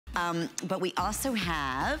But we also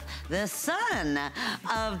have the son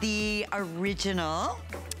of the original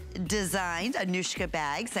designs, Anuschka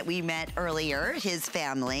Bags, that we met earlier, his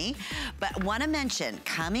family. But want to mention,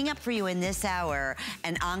 coming up for you in this hour,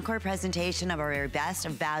 an encore presentation of our best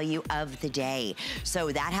value of the day.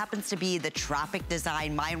 So that happens to be the Tropic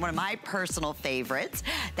design, one of my personal favorites.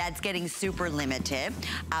 That's getting super limited.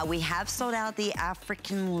 We have sold out the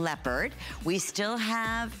African Leopard. We still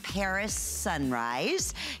have Paris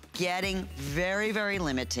Sunrise, getting very, very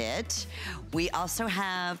limited. We also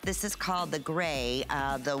have, this is called the gray,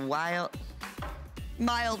 the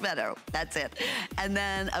Mild Meadow, that's it. And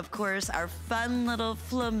then, of course, our fun little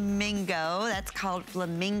flamingo. That's called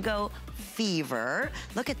Flamingo Fever.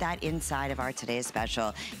 Look at that inside of our today's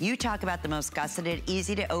special. You talk about the most gusseted,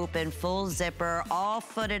 easy to open, full zipper, all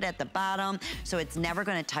footed at the bottom, so it's never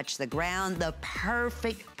gonna touch the ground. The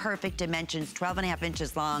perfect dimensions, 12.5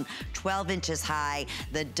 inches long, 12 inches high.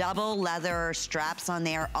 The double leather straps on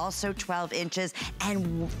there, also 12 inches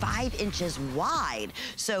and 5 inches wide.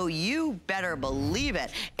 So you better believe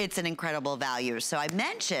it. It's an incredible value. So I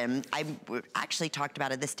mentioned, I actually talked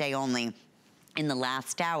about it this day only in the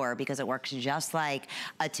last hour, because it works just like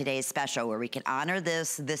a today's special, where we can honor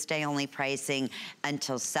this day only pricing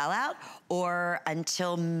until sellout or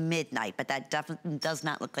until midnight, but that definitely does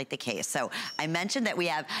not look like the case. So I mentioned that we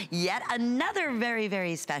have yet another very,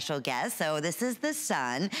 very special guest. So this is the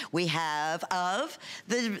son we have of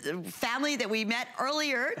the family that we met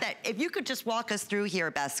earlier, that if you could just walk us through here,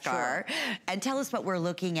 Bhaskar, and tell us what we're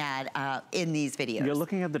looking at in these videos. You're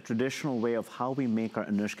looking at the traditional way of how we make our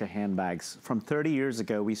Anuschka handbags. From 30 years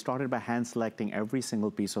ago, we started by hand selecting every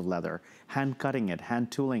single piece of leather, hand cutting it,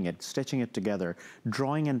 hand tooling it, stitching it together,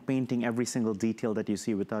 drawing and painting every single detail that you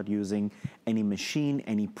see without using any machine,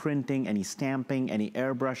 any printing, any stamping, any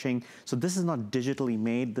airbrushing. So this is not digitally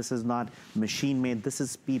made, this is not machine made, this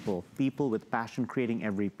is people with passion creating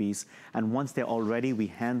every piece. And once they're all ready, we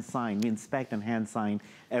hand sign, we inspect and hand sign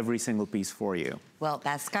every single piece for you. Well,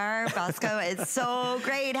 Bhaskar, Bosco, it's so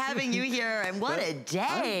great having you here, and what a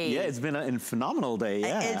day. Yeah, it's been a phenomenal day,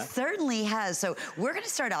 yeah. It certainly has. So we're gonna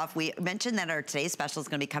start off, we mentioned that our today's special is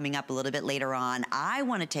gonna be coming up a little bit later on. I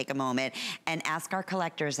wanna take a moment and ask our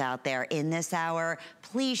collectors out there in this hour,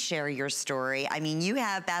 please share your story. I mean, you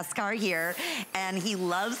have Bhaskar here, and he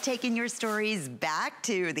loves taking your stories back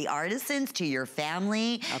to the artisans, to your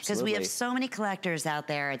family. Because we have so many collectors out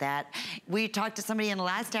there that, we talked to somebody in the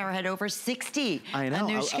last hour, had over 60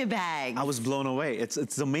 Anuschka bags. I was blown away.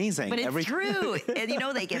 It's amazing. But it's true. And you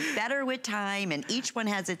know, they get better with time, and each one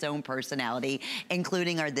has its own personality,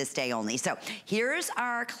 including our this day only. So here's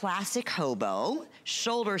our classic hobo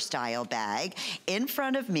shoulder style bag. In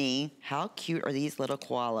front of me, how cute are these little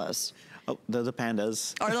koalas? Oh, they're the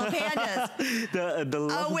pandas. Or little pandas. the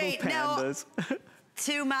lovable pandas. No.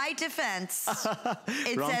 To my defense,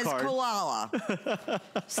 it says koala.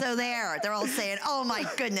 So they're all saying, oh my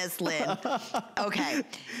goodness, Lynn. Okay,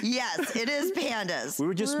 yes, it is pandas. We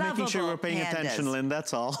were just Lovable making sure we're paying attention, Lynn,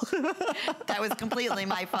 that's all. That was completely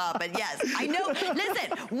my fault, but yes, I know.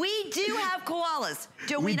 Listen, we do have koalas,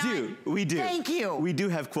 do we not? We do. Thank you. We do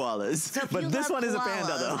have koalas, so but this one is a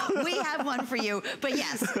panda, though. We have one for you, but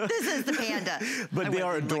yes, this is the panda. But they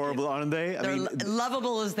are adorable, aren't they? They're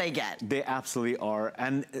lovable as they get. They absolutely are,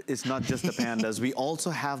 and it's not just the pandas. We also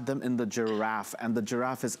have them in the giraffe, and the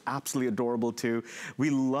giraffe is absolutely adorable too. We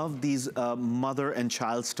love these mother and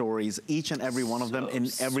child stories, each and every one of them in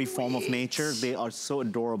every form of nature. They are so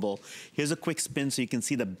adorable. Here's a quick spin so you can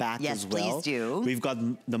see the back as well. Yes, please do. We've got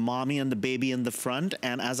the mommy and the baby in the front,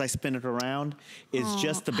 and as I spin it around, it's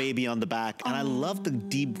just the baby on the back. And I love the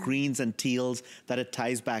deep greens and teals that it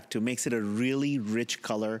ties back to. Makes it a really rich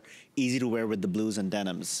color, easy to wear with the blues and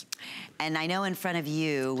denims. And I know in front of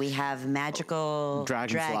you, we have magical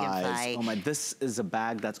dragonflies. Oh my, this is a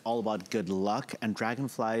bag that's all about good luck, and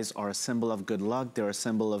dragonflies are a symbol of good luck. They're a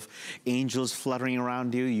symbol of angels fluttering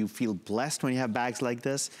around you. You feel blessed when you have bags like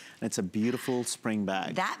this, and it's a beautiful spring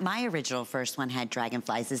bag. My original first one had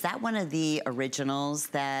dragonflies. Is that one of the originals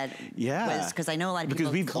that was, because I know a lot of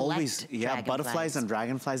people we've always, butterflies and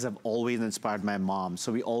dragonflies have always inspired my mom.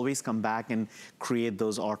 So we always come back and create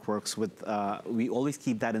those artworks with, we always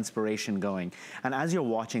keep that inspiration going. And as you're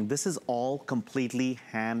watching, this is all completely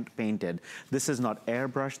hand painted. This is not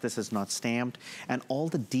airbrushed, this is not stamped, and all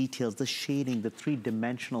the details, the shading, the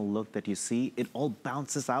three-dimensional look that you see, it all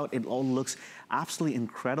bounces out, it all looks absolutely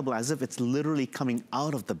incredible, as if it's literally coming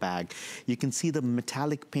out of the bag. You can see the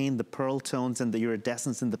metallic paint, the pearl tones, and the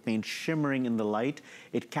iridescence in the paint shimmering in the light.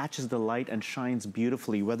 It catches the light and shines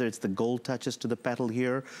beautifully, whether it's the gold touches to the petal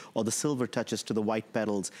here, or the silver touches to the white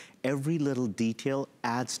petals. every little detail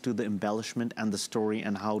adds to the embellishment and the story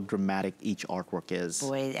and how dramatic each artwork is.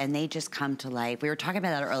 Boy, and they just come to life. We were talking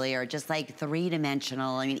about that earlier, just like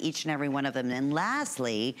three-dimensional. I mean, each and every one of them. And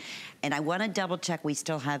lastly, and I want to double check, we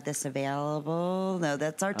still have this available. No,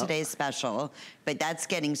 that's our today's special, but that's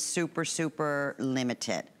getting super, super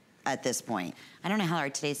limited at this point. I don't know how our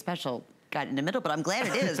today's special got in the middle, but I'm glad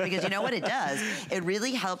it is, because you know what it does? It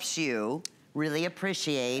really helps you really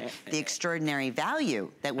appreciate the extraordinary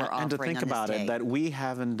value that we're offering on this day. And to think about it, that we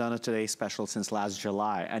haven't done a Today Special since last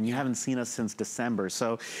July, and you haven't seen us since December.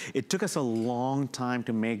 So it took us a long time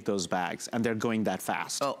to make those bags, and they're going that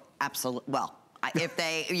fast. Oh, absolutely. Well, if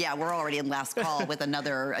they, yeah, we're already in last call with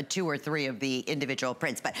another 2 or 3 of the individual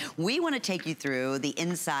prints. But we want to take you through the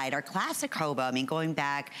inside. Our classic hobo, I mean, going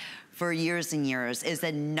back for years and years, is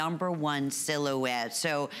the #1 silhouette.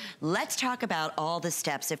 So let's talk about all the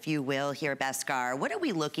steps, if you will, here, Bhaskar. What are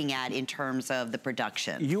we looking at in terms of the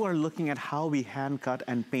production? You are looking at how we hand cut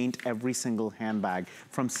and paint every single handbag,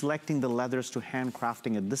 from selecting the leathers to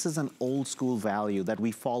handcrafting it. This is an old school value that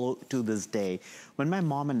we follow to this day. When my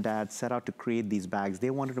mom and dad set out to create these bags,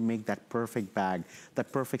 they wanted to make that perfect bag,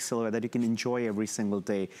 that perfect silhouette that you can enjoy every single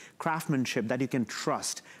day, craftsmanship that you can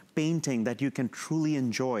trust, painting that you can truly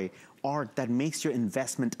enjoy, art that makes your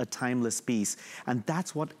investment a timeless piece. And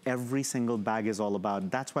that's what every single bag is all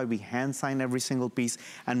about. That's why we hand sign every single piece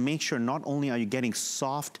and make sure not only are you getting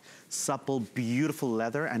soft, supple, beautiful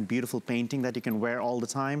leather and beautiful painting that you can wear all the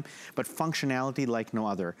time, but functionality like no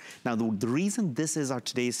other. Now, the reason this is our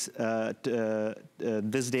today's,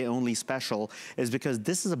 this day only special is because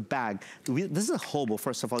this is a bag. This is a hobo,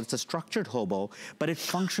 first of all. It's a structured hobo, but it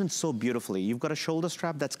functions so beautifully. You've got a shoulder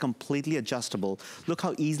strap that's completely adjustable. Look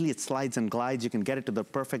how easily it slides and glides. You can get it to the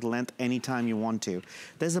perfect length anytime you want to.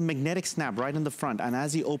 There's a magnetic snap right in the front, and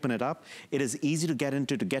as you open it up, it is easy to get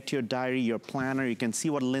into, to get to your diary, your planner. You can see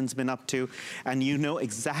what Lynn's been up to, and you know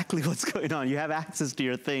exactly what's going on. You have access to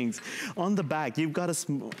your things. On the back, you've got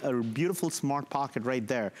a beautiful smart pocket right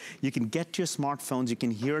there. You can get to your smartphones, you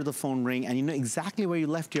can hear the phone ring, and you know exactly where you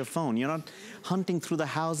left your phone. You're not hunting through the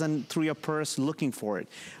house and through your purse looking for it.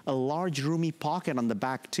 A large, roomy pocket on the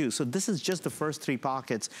back too. So this is just the first 3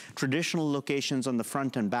 pockets, traditional locations on the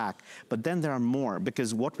front and back. But then there are more,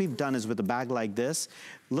 because what we've done is with a bag like this,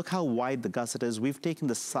 look how wide the gusset is. We've taken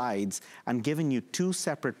the sides and given you 2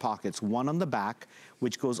 separate pockets, one on the back,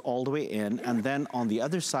 which goes all the way in, and then on the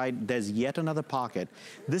other side, there's yet another pocket.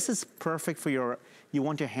 This is perfect for your, you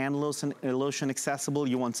want your hand lotion accessible,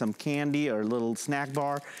 you want some candy or a little snack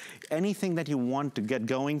bar, anything that you want to get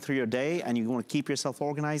going through your day and you want to keep yourself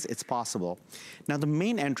organized, it's possible. Now the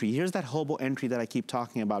main entry, here's that hobo entry that I keep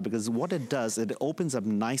talking about, because what it does, it opens up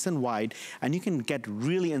nice and wide and you can get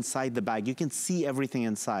really inside the bag. You can see everything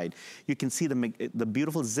inside. You can see the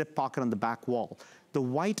beautiful zip pocket on the back wall. The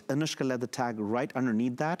white Anuschka leather tag right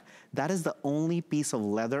underneath that, that is the only piece of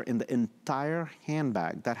leather in the entire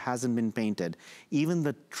handbag that hasn't been painted. Even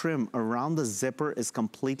the trim around the zipper is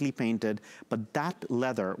completely painted, but that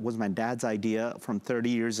leather was my dad's idea from 30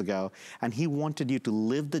 years ago, and he wanted you to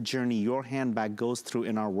live the journey your handbag goes through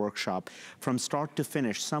in our workshop. From start to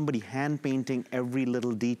finish, somebody hand painting every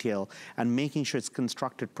little detail and making sure it's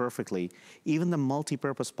constructed perfectly. Even the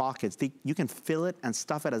multi-purpose pockets, you can fill it and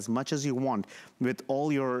stuff it as much as you want with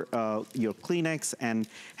all your Kleenex and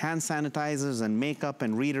hand sanitizers and makeup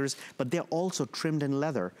and readers, but they're also trimmed in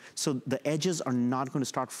leather. So the edges are not going to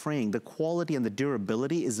start fraying. The quality and the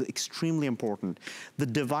durability is extremely important. The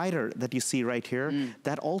divider that you see right here,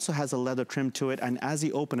 that also has a leather trim to it, and as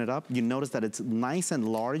you open it up, you notice that it's nice and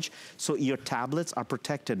large, so your tablets are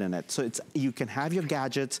protected in it. So you can have your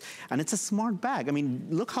gadgets, and it's a smart bag. I mean,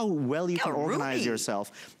 look how well you can organize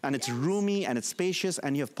yourself. And it's roomy, and it's spacious,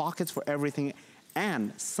 and you have pockets for everything,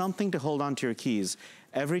 and something to hold on to your keys.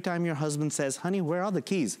 Every time your husband says, honey, where are the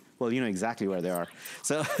keys? Well, you know exactly where they are.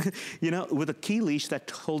 So, you know, with a key leash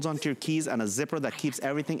that holds onto your keys and a zipper that keeps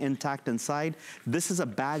everything intact inside, this is a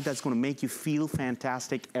bag that's going to make you feel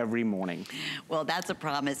fantastic every morning. Well, that's a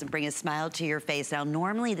promise, and bring a smile to your face. Now,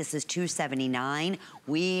 normally this is $279.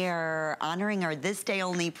 We are honoring our this day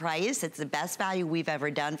only price. It's the best value we've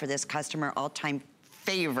ever done for this customer, all-time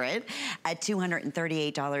favorite, at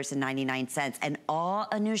 $238.99. And all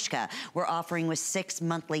Anuschka we're offering with 6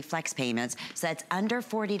 monthly flex payments. So that's under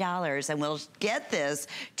 $40, and we'll get this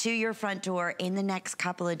to your front door in the next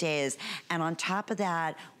couple of days. And on top of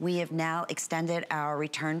that, we have now extended our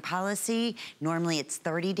return policy. Normally it's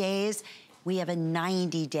 30 days. we have a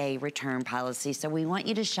 90-day return policy. So we want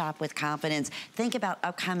you to shop with confidence. Think about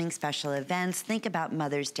upcoming special events. Think about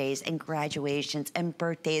Mother's Days and graduations and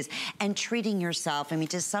birthdays and treating yourself. I mean,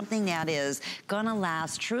 just something that is gonna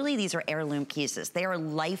last. Truly, these are heirloom pieces. They are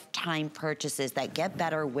lifetime purchases that get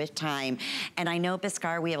better with time. And I know,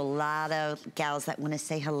 Bhaskar, we have a lot of gals that wanna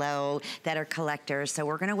say hello that are collectors. So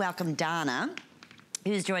we're gonna welcome Donna,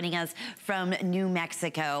 who's joining us from New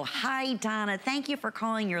Mexico. Hi, Donna. Thank you for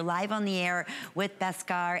calling. You're live on the air with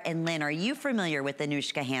Bhaskar and Lynn. Are you familiar with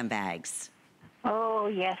Anuschka Handbags? Oh,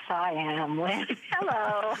 yes, I am, Lynn.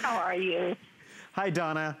 Hello. How are you? Hi,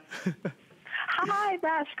 Donna. Hi,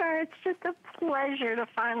 Bhaskar. It's just a pleasure to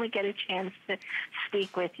finally get a chance to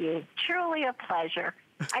speak with you. Truly a pleasure.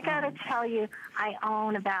 I got to tell you, I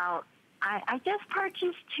own about... I just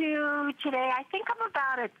purchased 2 today. I think I'm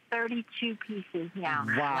about at 32 pieces now.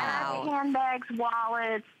 Wow. I have handbags,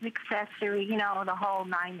 wallets, accessories, you know, the whole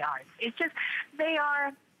 9 yards. It's just, they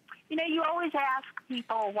are, you know, you always ask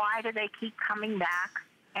people, why do they keep coming back?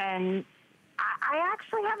 And I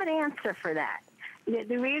actually have an answer for that.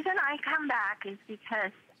 The reason I come back is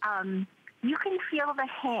because you can feel the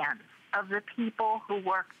hands of the people who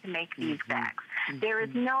work to make these bags. There is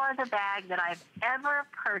no other bag that I've ever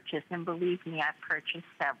purchased, and believe me, I've purchased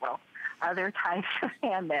several other types of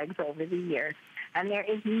handbags over the years, and there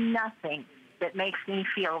is nothing that makes me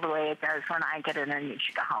feel the way it does when I get an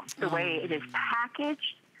Anuschka home. The way it is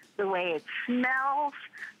packaged, the way it smells,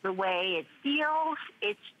 the way it feels.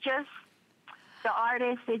 It's just the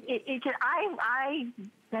artist. I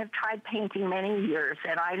have tried painting many years,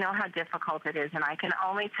 and I know how difficult it is, and I can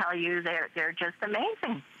only tell you they're just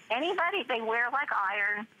amazing. Anybody, they wear like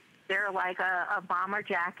iron. They're like a bomber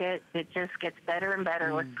jacket. It just gets better and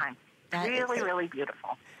better with time. Really, really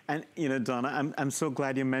beautiful. And, you know, Donna, I'm so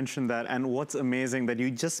glad you mentioned that. And what's amazing that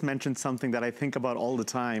you just mentioned something that I think about all the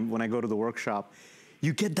time when I go to the workshop.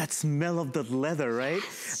 You get that smell of the leather, right?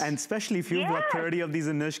 And especially if you've got 30 of these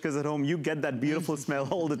Anuschkas at home, you get that beautiful smell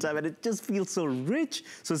all the time, and it just feels so rich,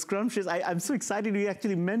 so scrumptious. I'm so excited you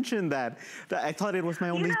actually mentioned that. I thought it was my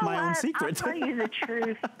own secret. I'll tell you the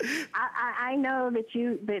truth. I know that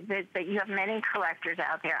you have many collectors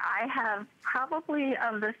out there. I have probably,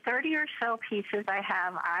 of the 30 or so pieces I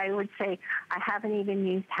have, I would say I haven't even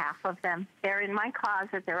used half of them. They're in my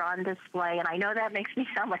closet. They're on display, and I know that makes me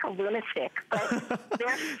sound like a lunatic, but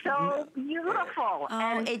they're so beautiful. Oh,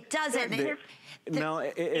 and it doesn't. No,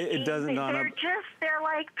 it doesn't. They're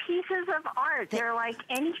like pieces of art. They're like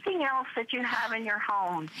anything else that you have in your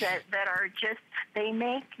home that are just, they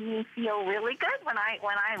make me feel really good when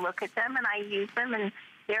I look at them and I use them. And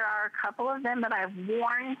there are a couple of them that I've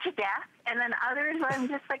worn to death, and then others I'm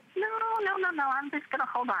just like, no, I'm just going to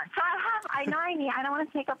hold on. So I don't want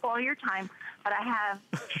to take up all your time, but I have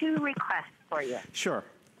 2 requests for you. Sure.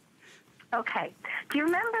 Okay. Do you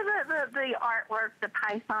remember the artwork, the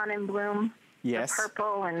Python in bloom? Yes. The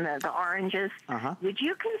purple and the oranges? Would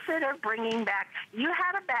you consider bringing back, you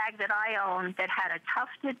had a bag that I owned that had a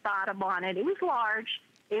tufted bottom on it. It was large.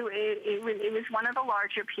 It was one of the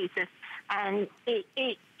larger pieces, and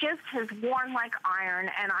it just has worn like iron,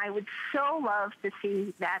 and I would so love to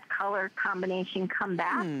see that color combination come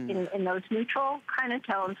back in those neutral kind of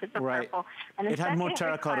tones with the purple. And it had more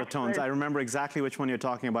terracotta tones. I remember exactly which one you're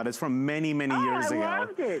talking about. It's from many, many years ago. I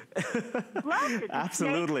loved it. Loved it.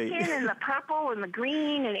 Absolutely. The skin and the purple and the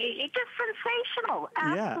green, and it's just sensational.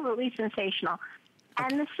 Absolutely sensational.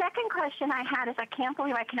 And the second question I had is, I can't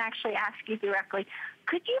believe I can actually ask you directly.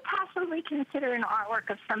 Could you possibly consider an artwork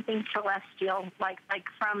of something celestial, like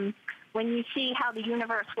from when you see how the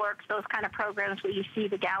universe works, those kind of programs where you see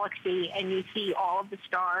the galaxy and you see all of the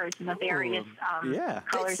stars and the various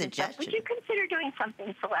colors and stuff? Would you consider doing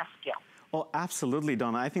something celestial? Oh, absolutely,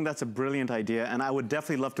 Donna. I think that's a brilliant idea, and I would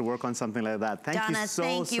definitely love to work on something like that. Thank you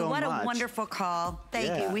so much. Donna, what a wonderful call.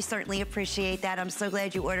 Thank you. We certainly appreciate that. I'm so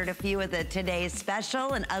glad you ordered a few of the today's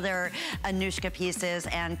special and other Anuschka pieces,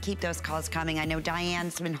 and keep those calls coming. I know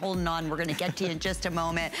Diane's been holding on. We're going to get to you in just a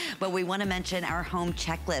moment, but we want to mention our home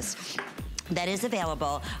checklist that is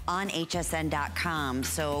available on hsn.com.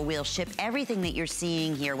 So we'll ship everything that you're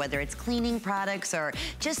seeing here, whether it's cleaning products or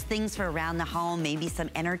just things for around the home, maybe some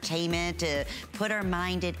entertainment to put our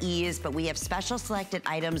mind at ease. But we have special selected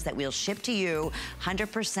items that we'll ship to you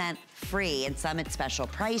 100% free, and some at special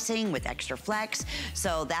pricing with extra flex.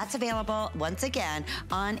 So that's available once again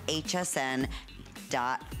on hsn.com.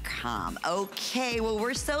 Okay, well,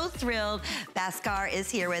 we're so thrilled. Bhaskar is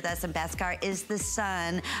here with us, and Bhaskar is the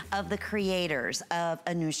son of the creators of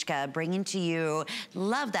Anuschka, bringing to you,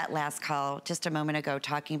 love that last call just a moment ago,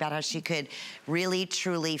 talking about how she could really,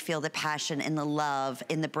 truly feel the passion and the love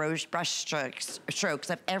in the brush strokes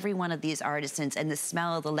of every one of these artisans and the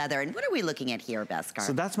smell of the leather. And what are we looking at here, Bhaskar?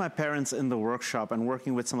 So that's my parents in the workshop and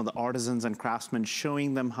working with some of the artisans and craftsmen,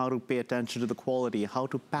 showing them how to pay attention to the quality, how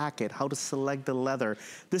to pack it, how to select the leather.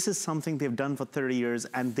 This is something they've done for 30 years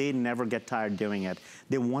and they never get tired doing it.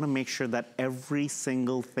 They want to make sure that every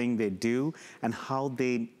single thing they do and how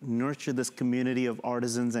they nurture this community of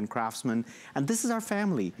artisans and craftsmen, and this is our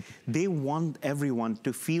family. They want everyone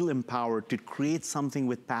to feel empowered to create something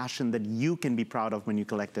with passion that you can be proud of when you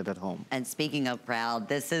collect it at home. And speaking of proud,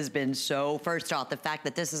 this has been so, first off, the fact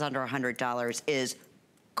that this is under $100 is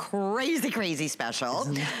crazy, crazy special.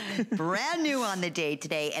 Brand new on the day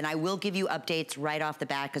today, and I will give you updates right off the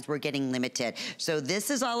bat because we're getting limited. So this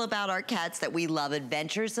is all about our cats that we love,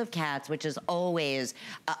 Adventures of Cats, which is always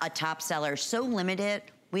a top seller. So limited.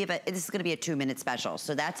 We have this is going to be a 2-minute special.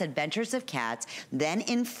 So that's Adventures of Cats. Then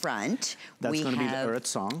in front, that's going to be the Earth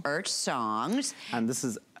Song. Earth Songs. And this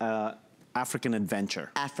is African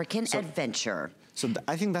Adventure. African Adventure. So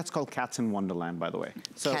I think that's called Cats in Wonderland, by the way.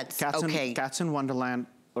 So Cats in Wonderland,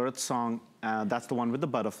 Earth Song, that's the one with the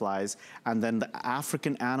butterflies. And then the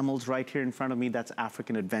African animals right here in front of me, that's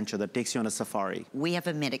African Adventure that takes you on a safari. We have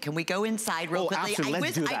a minute. Can we go inside real quickly? Absolutely.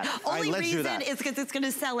 Let's do that. Only reason is because it's going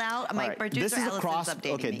to sell out. My producer Allison's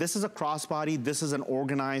updating me. This is a crossbody. This is an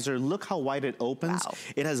organizer. Look how wide it opens. Wow.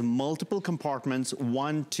 It has multiple compartments.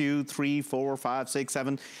 1, 2, 3, 4, 5, 6,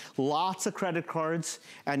 7. Lots of credit cards.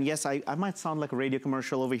 And yes, I might sound like a radio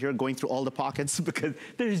commercial over here going through all the pockets because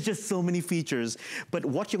there's just so many features. But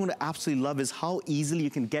what you're going to absolutely love is how easily you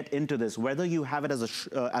can get into this, whether you have it as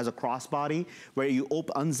a crossbody, where you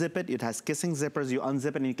unzip it, it has kissing zippers, you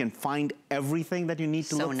unzip it and you can find everything that you need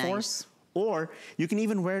to look for. Or you can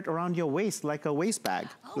even wear it around your waist like a waist bag,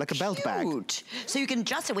 like a belt bag. So you can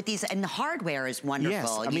adjust it with these, and the hardware is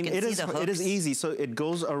wonderful. Yes, I mean, it is easy. So it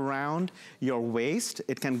goes around your waist.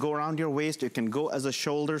 It can go around your waist. It can go as a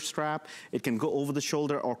shoulder strap. It can go over the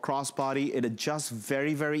shoulder or crossbody. It adjusts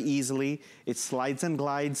very, very easily. It slides and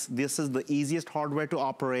glides. This is the easiest hardware to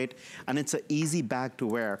operate, and it's an easy bag to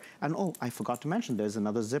wear. And oh, I forgot to mention, there's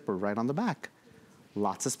another zipper right on the back.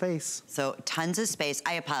 Lots of space. So tons of space.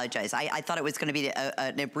 I apologize. I thought it was going to be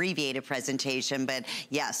an abbreviated presentation, but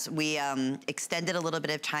yes, we extended a little bit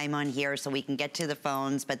of time on here so we can get to the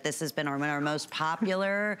phones, but this has been one of our most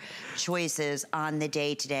popular choices on the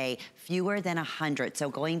day today. Fewer than 100. So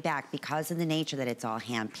going back, because of the nature that it's all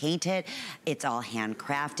hand-painted, it's all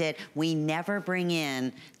handcrafted, we never bring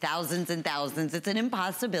in thousands and thousands. It's an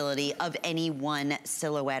impossibility of any one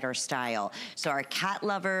silhouette or style. So our cat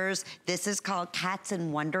lovers, this is called Cats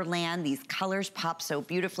in Wonderland. These colors pop so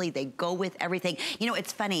beautifully. They go with everything. You know,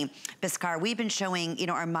 it's funny, Bhaskar, we've been showing, you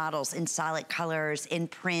know, our models in solid colors, in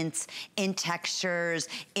prints, in textures,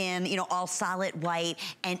 in, you know, all solid white,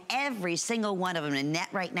 and every single one of them in net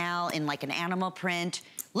right now, in like an animal print.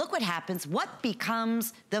 Look what happens. What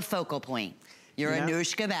becomes the focal point? Your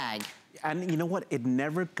Anuschka bag. And you know what? It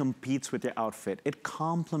never competes with your outfit. It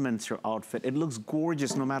complements your outfit. It looks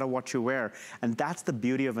gorgeous no matter what you wear. And that's the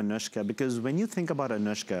beauty of Anuschka, because when you think about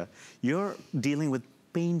Anuschka, you're dealing with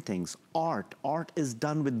paintings, art. Art is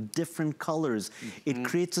done with different colors. It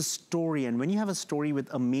creates a story, and when you have a story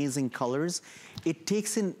with amazing colors, it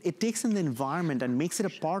takes in the environment and makes it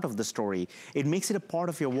a part of the story. It makes it a part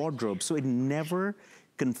of your wardrobe, so it never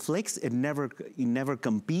conflicts, it never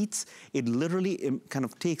competes. It literally kind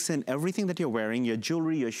of takes in everything that you're wearing, your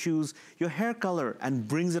jewelry, your shoes, your hair color, and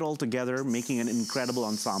brings it all together, making an incredible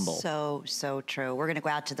ensemble. So true. We're gonna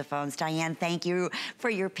go out to the phones. Diane, thank you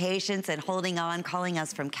for your patience and holding on, calling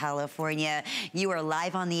us from California. You are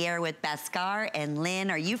live on the air with Bhaskar and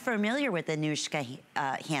Lynn. Are you familiar with Anuschka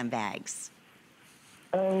handbags?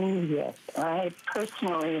 Oh, yes. I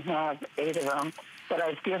personally have 8 of them, but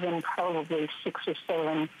I've given probably 6 or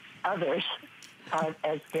 7 others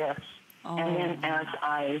as gifts. Oh. And then as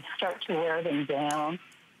I start to wear them down,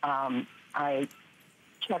 I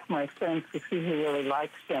check my friends to see who really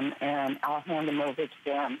likes them, and I'll hand them over to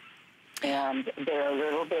them. And they're a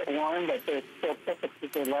little bit worn, but they're still thick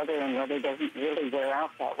as the leather, and leather doesn't really wear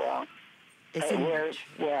out that well. It wears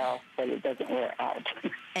well, but it doesn't wear out.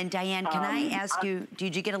 And Diane, can I ask you,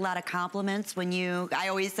 did you get a lot of compliments when you, I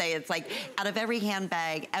always say it's like, out of every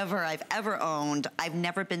handbag I've ever owned, I've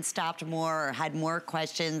never been stopped more or had more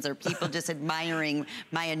questions or people just admiring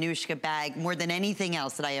my Anuschka bag more than anything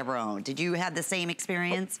else that I ever owned. Did you have the same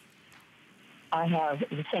experience? I have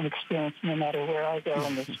the same experience no matter where I go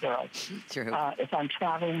in this world. True. If I'm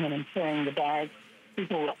traveling and I'm carrying the bag,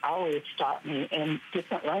 people will always stop me in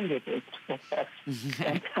different languages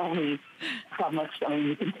and tell me how much, I mean,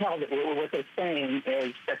 you can tell that what they're saying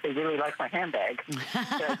is that they really like my handbag.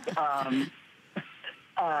 But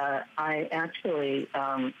I actually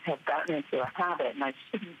have gotten into a habit, and I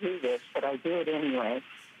shouldn't do this, but I do it anyway.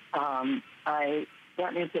 I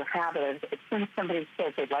got into a habit of, as soon as somebody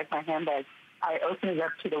says they'd like my handbag, I open it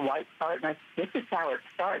up to the white part, and this is how it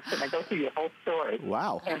starts, and I go through the whole story.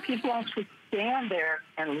 Wow. And people actually stand there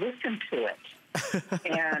and listen to it.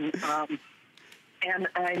 and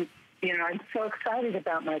I'm so excited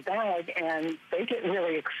about my bag, and they get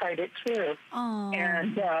really excited, too. Aww.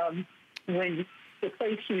 And when the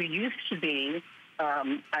place you used to be,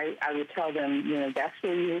 I would tell them, that's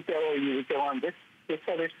where you would go, or you would go on this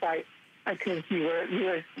other site, because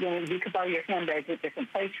you could buy your handbags at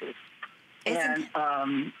different places. And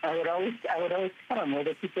I would always tell them where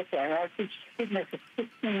they could get there. And I was sitting there for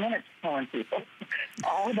 15 minutes telling people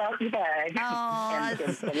all about the bag and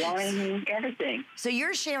the lining, everything. So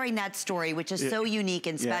you're sharing that story, which is so unique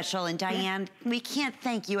and special. And Diane, we can't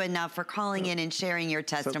thank you enough for calling in and sharing your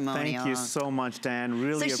testimonial. Thank you so much, Diane.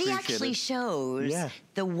 Really appreciate it. So she actually shows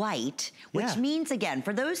the white, which means, again,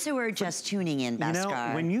 for those who are just tuning in, Bhaskar. You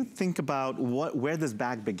know, when you think about where this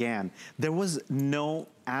bag began, there was no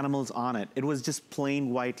animals on it. It was just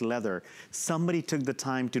plain white leather. Somebody took the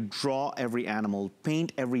time to draw every animal,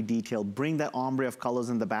 paint every detail, bring that ombre of colors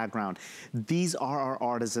in the background. These are our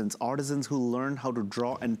artisans who learned how to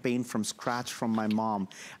draw and paint from scratch from my mom.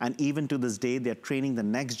 And even to this day, they're training the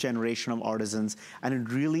next generation of artisans. And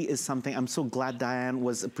it really is something, I'm so glad Diane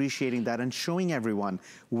was appreciating that and showing everyone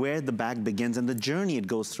where the bag begins and the journey it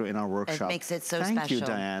goes through in our workshop. It makes it so special. Thank you,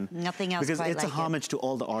 Diane. Nothing else because quite it's like a homage to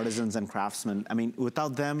all the artisans and craftsmen. I mean,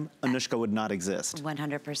 without them, Anuschka would not exist.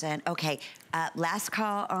 100%. Okay, last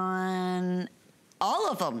call on all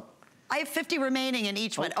of them. I have 50 remaining in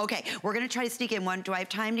each one. Okay, we're gonna try to sneak in one. Do I have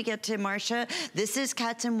time to get to Marcia? This is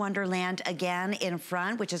Cats in Wonderland again in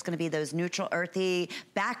front, which is gonna be those neutral, earthy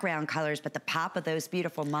background colors, but the pop of those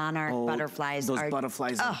beautiful monarch butterflies those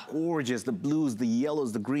butterflies are gorgeous. The blues, the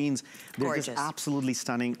yellows, the greens. They're just absolutely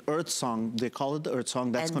stunning. Earth Song, they call it the Earth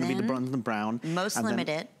Song. That's gonna be the bronze and the brown. Most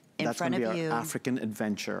limited. In front of you. Our African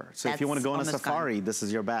adventure. So if you want to go on a safari, this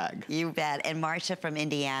is your bag. You bet. And Marcia from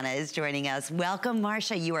Indiana is joining us. Welcome,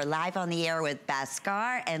 Marcia. You are live on the air with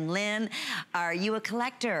Bhaskar and Lynn. Are you a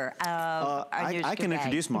collector of I can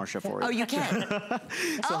introduce Marcia for you. Oh, you can?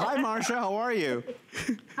 So hi, Marcia. How are you?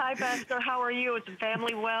 Hi, Bhaskar. How are you? Is the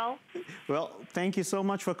family well? Well, thank you so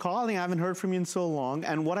much for calling. I haven't heard from you in so long.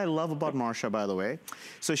 And what I love about Marcia, by the way,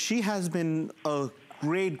 so she has been a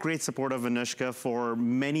great support of Anuschka for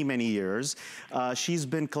many years. She's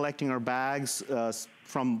been collecting our bags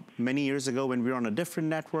from many years ago when we were on a different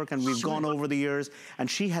network, and we've gone over the years, and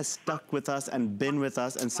she has stuck with us and been with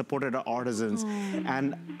us and supported our artisans.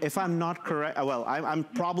 And if I'm not correct, well, I'm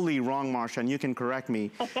probably wrong, Marcia, and you can correct me.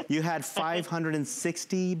 You had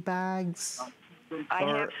 560 bags? I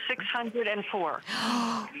have 604.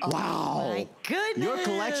 Wow. My goodness. Your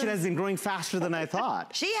collection has been growing faster than I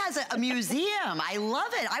thought. She has a museum. I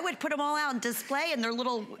love it. I would put them all out on display in their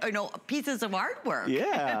little, pieces of artwork.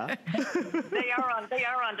 Yeah. They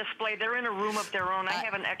are on display. They're in a room of their own. I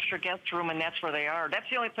have an extra guest room, and that's where they are. That's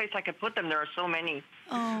the only place I could put them. There are so many.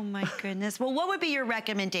 Oh, my goodness. Well, what would be your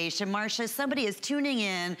recommendation, Marcia? Somebody is tuning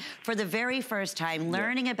in for the very first time,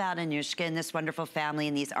 learning about Anuschka and this wonderful family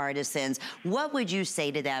and these artisans. What would you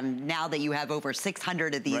say to them now that you have over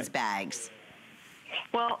 600 of these bags?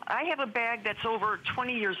 Well, I have a bag that's over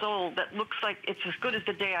 20 years old that looks like it's as good as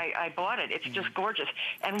the day I bought it. It's just gorgeous.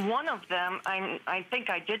 And one of them, I think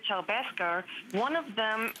I did tell Bhaskar, one of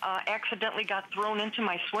them accidentally got thrown into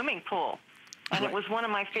my swimming pool. And it was one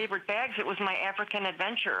of my favorite bags. It was my African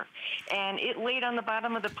Adventure. And it laid on the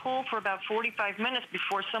bottom of the pool for about 45 minutes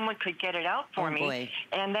before someone could get it out for me. Boy.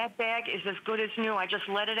 And that bag is as good as new. I just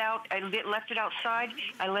let it out. I left it outside.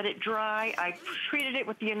 I let it dry. I treated it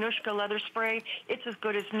with the Anuschka leather spray. It's as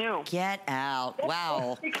good as new. Get out.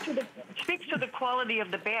 Wow. Speaks to the quality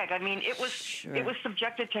of the bag. I mean, it was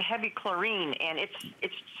subjected to heavy chlorine, and it's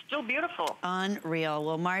still beautiful. Unreal.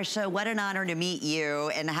 Well, Marcia, what an honor to meet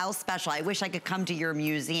you, and how special. I wish I could come to your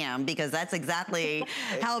museum, because that's exactly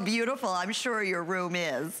how beautiful I'm sure your room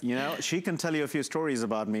is. You know, she can tell you a few stories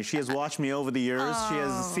about me. She has watched me over the years. She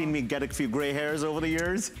has seen me get a few gray hairs over the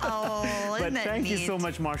years. Oh, But isn't that thank you neat? so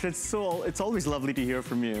much, Marcia. It's always lovely to hear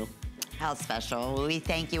from you. How special. We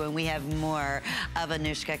thank you, and we have more of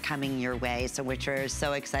Anuschka coming your way, so which we're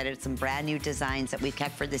so excited. Some brand new designs that we've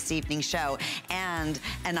kept for this evening show, and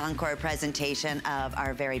an encore presentation of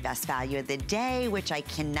our very best value of the day, which I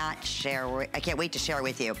cannot share. I can't wait to share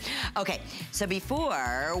with you. Okay, so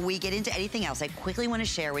before we get into anything else, I quickly want to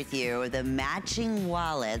share with you the matching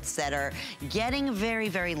wallets that are getting very,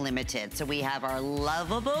 very limited. So we have our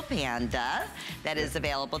lovable panda that is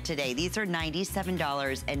available today. These are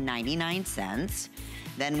 $97.99.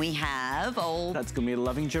 Then we have, that's gonna be a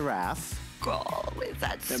loving giraffe. Oh, is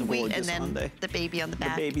that sweet? And then the baby on the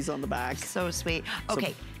back. The baby's on the back. So sweet.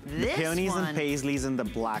 Okay, so this peonies one, and paisleys in the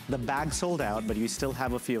black. The bag sold out, but you still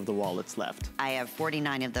have a few of the wallets left. I have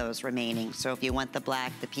 49 of those remaining. So if you want the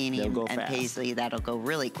black, the peony, and paisley, that'll go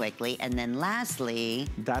really quickly. And then lastly,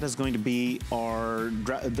 that is going to be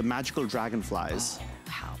the magical dragonflies. Oh,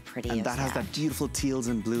 how pretty and is that has that beautiful teals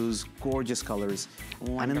and blues, gorgeous colors.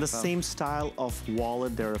 Wonderful. And in the same style of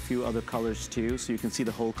wallet, there are a few other colors too, so you can see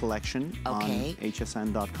the whole collection on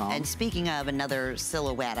hsn.com. And speaking of another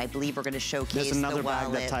silhouette, I believe we're going to showcase There's another the bag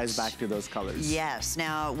wallet. that ties back to those colors. Yes.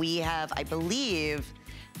 Now we have, I believe,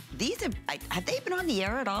 these have they been on the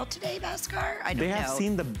air at all today, Bhaskar? I don't know. They have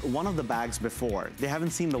seen one of the bags before. They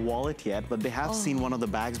haven't seen the wallet yet, but they have seen one of the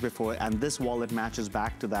bags before, and this wallet matches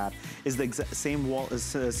back to that. Is the same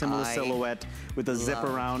similar silhouette with a zip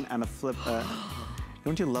around and a flip.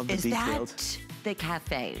 Don't you love the details? Is that the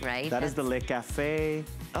cafe, right? That is the Le Cafe.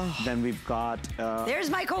 Then we've got... there's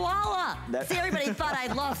my koala! See, everybody thought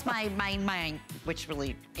I'd lost my mind, which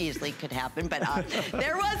really easily could happen, but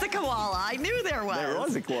there was a koala. I knew there was. There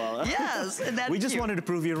was a koala. Yes, and that's we just wanted to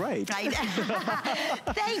prove you right.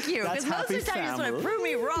 Thank you, because most of the time you just want to prove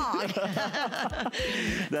me wrong.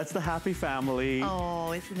 That's the happy family.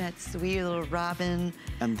 Oh, isn't that sweet, little robin?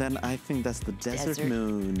 And then I think that's the desert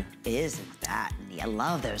moon. Isn't that neat? I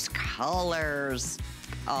love those colors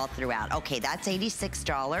all throughout. Okay, that's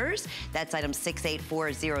 $86. That's item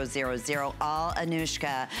 684000. All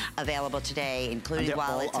Anuschka available today, including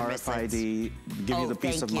wallets and wristlets. RFID, give you the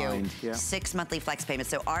peace of mind. Yeah. 6 monthly flex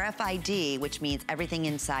payments. So RFID, which means everything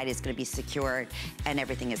inside is going to be secured and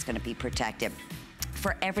everything is going to be protected.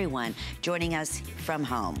 For everyone joining us from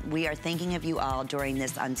home, we are thinking of you all during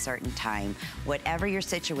this uncertain time. Whatever your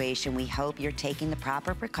situation, we hope you're taking the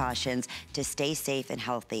proper precautions to stay safe and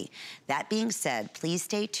healthy. That being said, please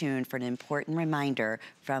stay tuned for an important reminder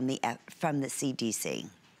from the CDC.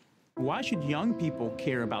 Why should young people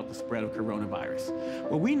care about the spread of coronavirus?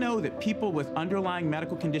 Well, we know that people with underlying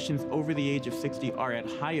medical conditions over the age of 60 are at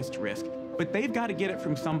highest risk, but they've got to get it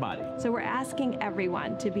from somebody. So we're asking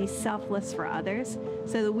everyone to be selfless for others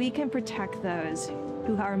so that we can protect those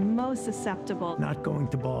who are most susceptible. Not going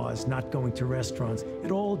to bars, not going to restaurants.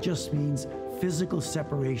 It all just means physical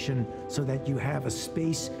separation so that you have a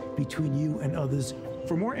space between you and others.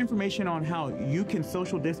 For more information on how you can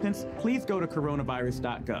social distance, please go to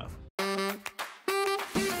coronavirus.gov.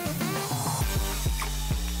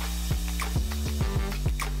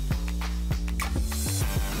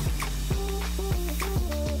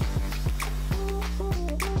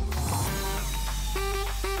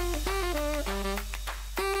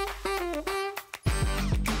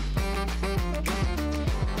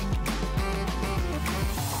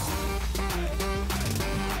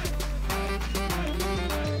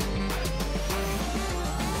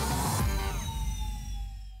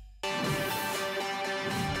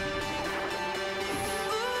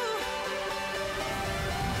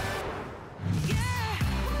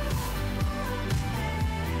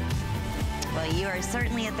 You are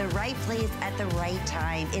certainly at the right place at the right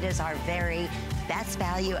time. It is our very best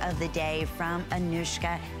value of the day from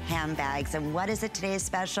Anuschka Handbags. And what is it today's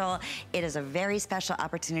special? It is a very special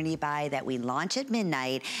opportunity buy that we launch at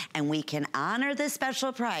midnight, and we can honor the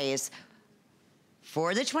special price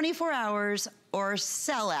for the 24 hours or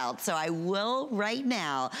sell out. So I will right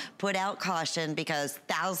now put out caution because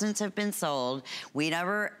thousands have been sold. We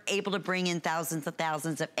never able to bring in thousands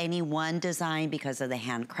of any one design because of the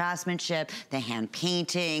hand craftsmanship, the hand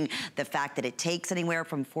painting, the fact that it takes anywhere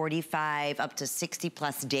from 45 up to 60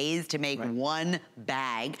 plus days to make one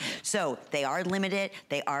bag. So they are limited,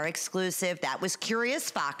 they are exclusive. That was Curious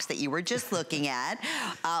Fox that you were just looking at.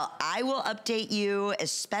 I will update you,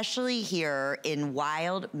 especially here in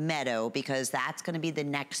Wild Meadow, because That's gonna be the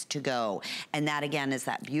next to go. And that again is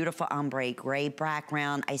that beautiful ombre gray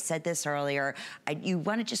background. I said this earlier, you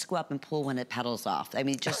wanna just go up and pull one of the petals off. I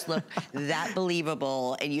mean, just look that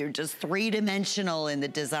believable, and you're just three-dimensional in the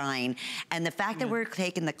design. And the fact that we're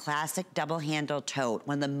taking the classic double-handle tote,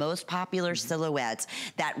 one of the most popular silhouettes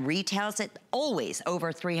that retails at always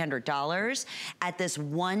over $300 at this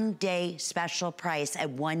one-day special price at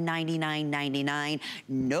 $199.99.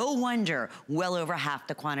 No wonder well over half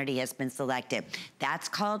the quantity has been selected. That's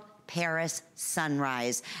called Paris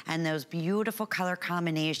Sunrise, and those beautiful color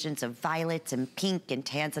combinations of violets and pink and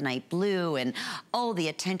tanzanite blue and all the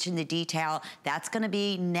attention to detail. That's gonna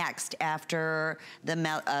be next after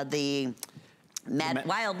the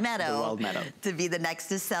Wild Meadow to be the next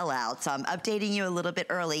to sell out. So I'm updating you a little bit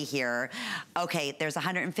early here. Okay, there's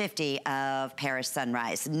 150 of Paris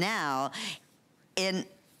Sunrise. Now, in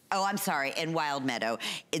Wild Meadow.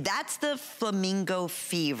 That's the Flamingo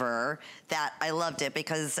Fever that I loved it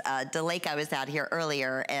because DeLake, was out here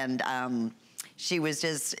earlier, and she was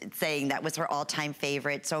just saying that was her all-time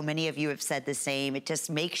favorite. So many of you have said the same. It just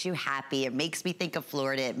makes you happy. It makes me think of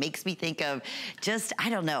Florida. It makes me think of just, I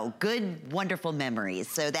don't know, good, wonderful memories.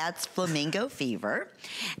 So that's Flamingo Fever.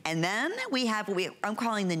 And then we have, I'm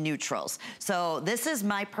calling the neutrals. So this is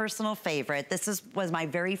my personal favorite. This was my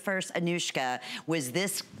very first Anuschka, was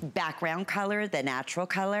this background color, the natural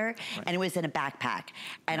color, and it was in a backpack.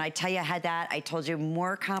 And I tell you, I had that. I told you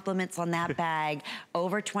more compliments on that bag.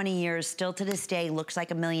 Over 20 years, still to this day, looks like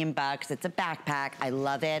 $1 million. It's a backpack. I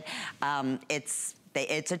love it.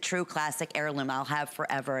 It's a true classic heirloom I'll have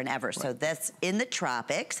forever and ever. Right. So that's in the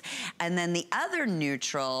tropics. And then the other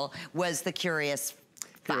neutral was the Curious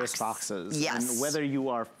Foxes. Yes. And whether you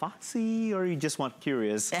are foxy or you just want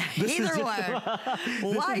curious. Either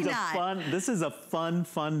one. Why not? This is a fun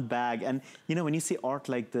bag. And you know, when you see art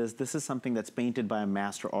like this is something that's painted by a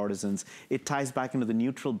master artisans. It ties back into the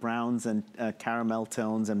neutral browns and caramel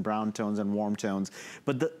tones and brown tones and warm tones.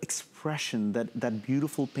 But the expression, that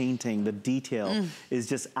beautiful painting, the detail is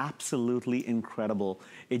just absolutely incredible.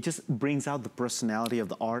 It just brings out the personality of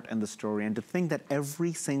the art and the story. And to think that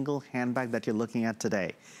every single handbag that you're looking at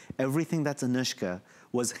today, everything that's Anuschka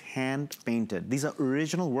was hand painted. These are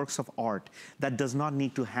original works of art that does not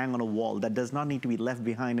need to hang on a wall, that does not need to be left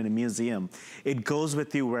behind in a museum. It goes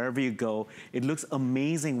with you wherever you go. It looks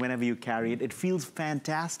amazing whenever you carry it. It feels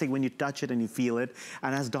fantastic when you touch it and you feel it.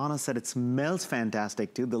 And as Donna said, it smells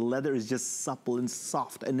fantastic too. The leather is just supple and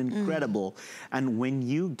soft and incredible. And when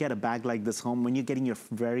you get a bag like this home, when you're getting your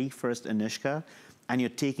very first Anuschka, and you're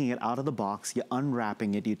taking it out of the box, you're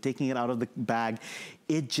unwrapping it, you're taking it out of the bag,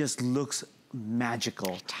 it just looks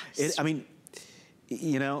magical. I mean,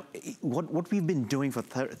 you know, what we've been doing for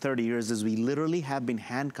 30 years is we literally have been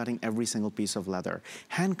hand cutting every single piece of leather.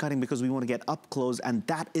 Hand cutting because we want to get up close, and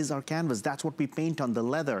that is our canvas. That's what we paint on, the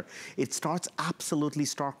leather. It starts absolutely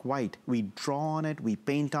stark white. We draw on it, we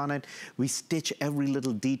paint on it, we stitch every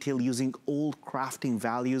little detail using old crafting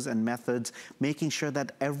values and methods, making sure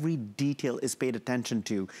that every detail is paid attention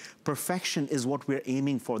to. Perfection is what we're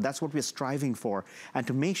aiming for. That's what we're striving for. And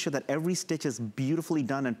to make sure that every stitch is beautifully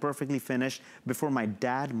done and perfectly finished before my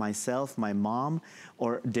dad, myself, my mom,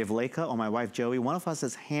 or Devleka, or my wife Joey, one of us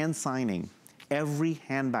is hand signing every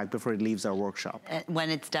handbag before it leaves our workshop. When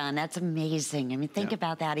it's done, that's amazing. I mean, think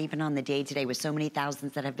about that even on the day today with so many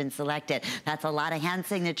thousands that have been selected. That's a lot of hand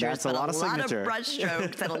signatures, but a lot of brush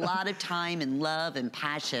strokes and a lot of time and love and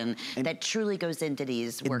passion that truly goes into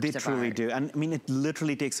these works of art. They truly do. And I mean, it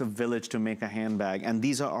literally takes a village to make a handbag, and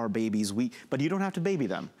these are our babies. But you don't have to baby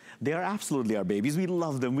them. They are absolutely our babies. We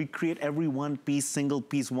love them. We create every one piece, single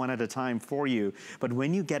piece, one at a time for you. But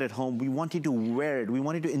when you get it home, we want you to wear it. We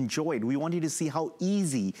want you to enjoy it. We want you to see how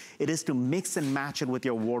easy it is to mix and match it with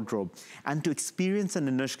your wardrobe, and to experience an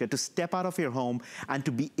Anuschka, to step out of your home and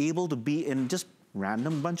to be able to be in just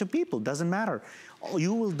random bunch of people, doesn't matter.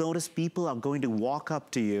 You will notice people are going to walk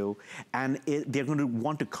up to you and they're going to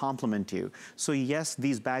want to compliment you. So yes,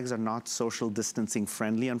 these bags are not social distancing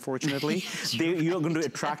friendly, unfortunately. You're going to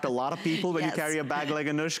attract a lot of people when you carry a bag like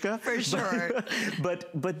Anuschka. For sure.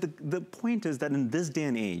 But the point is that in this day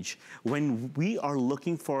and age, when we are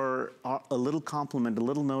looking for a little compliment, a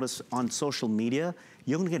little notice on social media,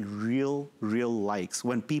 you're going to get real likes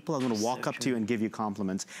when people are going to walk up to you and give you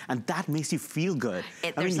compliments. And that makes you feel good.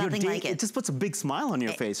 There's nothing like it. It just puts a big smile on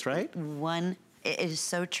your face, right? It is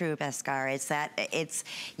so true, Bhaskar. It's that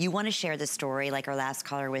you want to share the story, like our last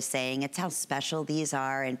caller was saying. It's how special these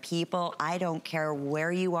are, and people, I don't care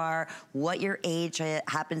where you are, what your age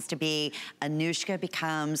happens to be, Anuschka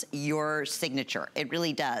becomes your signature. It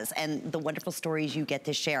really does, and the wonderful stories you get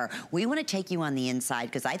to share. We want to take you on the inside,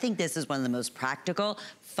 because I think this is one of the most practical,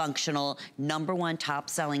 functional, #1 top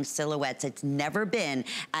selling silhouettes. It's never been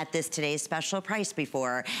at this today's special price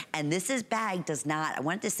before. And this bag does not, I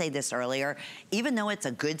wanted to say this earlier, even though it's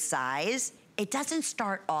a good size, it doesn't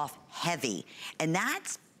start off heavy. And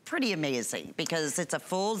that's pretty amazing because it's a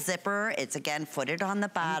full zipper. It's again footed on the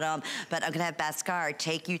bottom, but I'm gonna have Bhaskar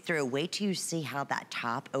take you through. Wait till you see how that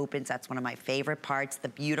top opens. That's one of my favorite parts, the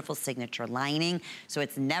beautiful signature lining. So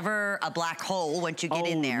it's never a black hole once you get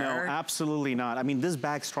in there. No, absolutely not. I mean, this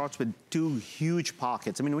bag starts with 2 huge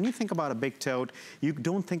pockets. I mean, when you think about a big tote, you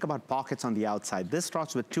don't think about pockets on the outside. This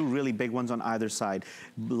starts with 2 really big ones on either side.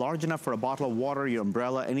 Large enough for a bottle of water, your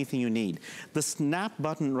umbrella, anything you need. The snap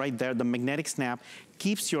button right there, the magnetic snap,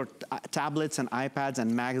 keeps your tablets and iPads and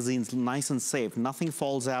magazines nice and safe. Nothing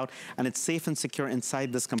falls out, and it's safe and secure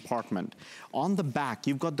inside this compartment. On the back,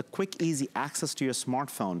 you've got the quick, easy access to your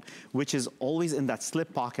smartphone, which is always in that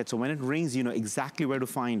slip pocket, so when it rings, you know exactly where to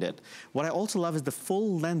find it. What I also love is the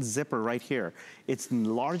full length zipper right here. It's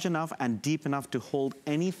large enough and deep enough to hold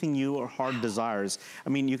anything your heart desires. I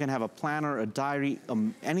mean, you can have a planner, a diary,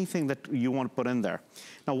 anything that you want to put in there.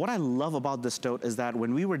 Now, what I love about this tote is that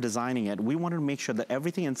when we were designing it, we wanted to make sure that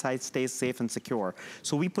everything inside stays safe and secure.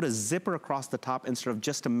 So we put a zipper across the top instead of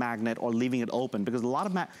just a magnet or leaving it open, because a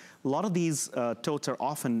lot of these totes are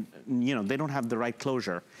often, you know, they don't have the right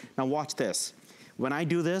closure. Now watch this. When I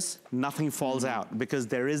do this, nothing falls out because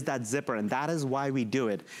there is that zipper, and that is why we do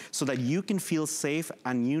it, so that you can feel safe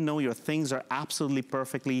and you know your things are absolutely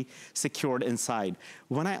perfectly secured inside.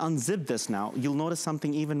 When I unzip this now, you'll notice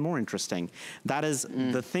something even more interesting. That is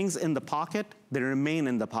the things in the pocket, they remain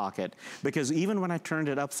in the pocket, because even when I turned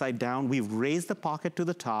it upside down, we've raised the pocket to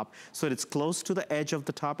the top so that it's close to the edge of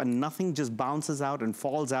the top and nothing just bounces out and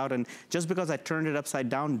falls out. And just because I turned it upside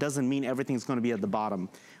down doesn't mean everything's going to be at the bottom.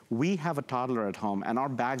 We have a toddler at home and our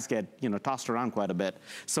bags get, you know, tossed around quite a bit.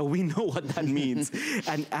 So we know what that means.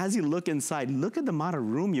 And as you look inside, look at the amount of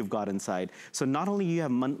room you've got inside. So not only you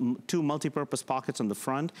have 2 multi-purpose pockets on the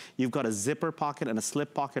front, you've got a zipper pocket and a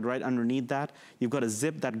slip pocket right underneath that. You've got a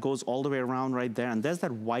zip that goes all the way around right there. And there's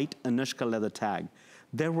that white Anuschka leather tag.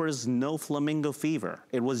 There was no flamingo fever.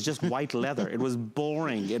 It was just white leather. It was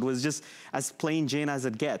boring. It was just as plain Jane as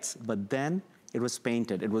it gets. But then it was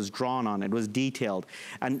painted, it was drawn on, it was detailed.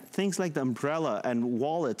 And things like the umbrella and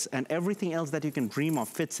wallets and everything else that you can dream of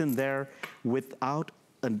fits in there without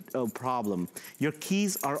a problem. Your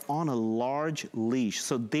keys are on a large leash,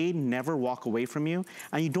 so they never walk away from you.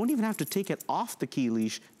 And you don't even have to take it off the key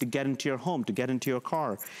leash to get into your home, to get into your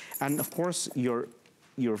car. And of course, your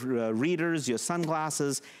readers, your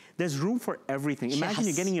sunglasses, there's room for everything. Imagine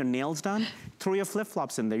you're getting your nails done, throw your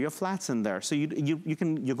flip-flops in there, your flats in there. So you're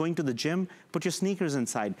going to the gym, put your sneakers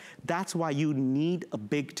inside. That's why you need a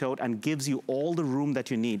big tote and gives you all the room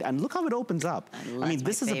that you need. And look how it opens up. I mean,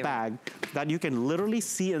 this is a bag that you can literally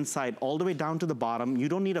see inside all the way down to the bottom. You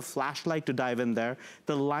don't need a flashlight to dive in there.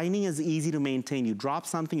 The lining is easy to maintain. You drop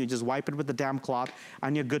something, you just wipe it with the damn cloth,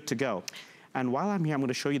 and you're good to go. And while I'm here, I'm going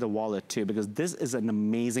to show you the wallet too, because this is an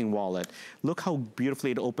amazing wallet. Look how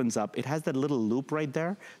beautifully it opens up. It has that little loop right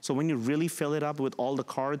there. So when you really fill it up with all the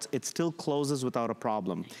cards, it still closes without a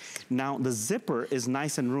problem. Now, the zipper is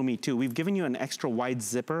nice and roomy too. We've given you an extra wide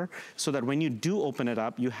zipper so that when you do open it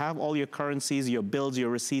up, you have all your currencies, your bills, your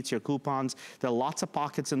receipts, your coupons. There are lots of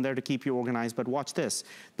pockets in there to keep you organized, but watch this.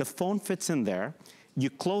 The phone fits in there. You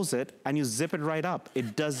close it and you zip it right up.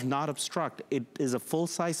 It does not obstruct. It is a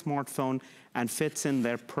full-size smartphone and fits in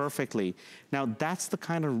there perfectly. Now, that's the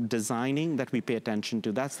kind of designing that we pay attention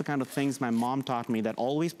to. That's the kind of things my mom taught me, that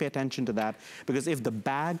always pay attention to that, because if the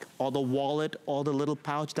bag or the wallet or the little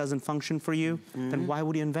pouch doesn't function for you, then why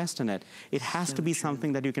would you invest in it? It has to be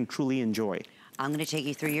something that you can truly enjoy. I'm going to take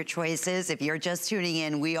you through your choices. If you're just tuning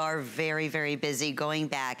in, we are very, very busy going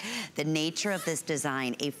back. The nature of this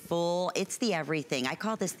design, it's the everything. I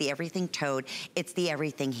call this the everything tote. It's the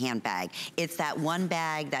everything handbag. It's that one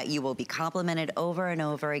bag that you will be complimented over and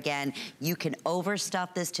over again. You can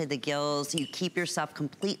overstuff this to the gills. You keep yourself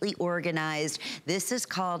completely organized. This is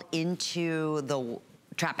called Into the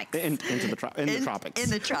Tropics. In the tropics. In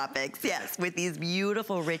the tropics, yes, with these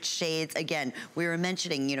beautiful rich shades. Again, we were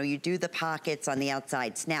mentioning, you know, you do the pockets on the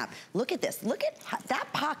outside, snap. Look at this. Look at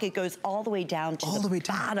that pocket goes all the way down to the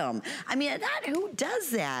bottom. I mean, who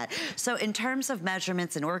does that? So in terms of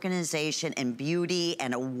measurements and organization and beauty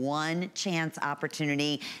and a one chance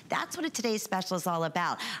opportunity, that's what today's special is all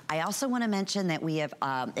about. I also want to mention that we have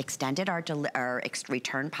extended our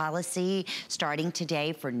return policy starting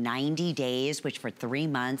today for 90 days, which for 3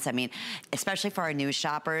 months. I mean, especially for our new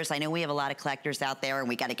shoppers. I know we have a lot of collectors out there and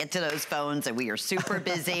we got to get to those phones and we are super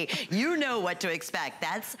busy. You know what to expect.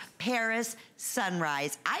 That's Paris,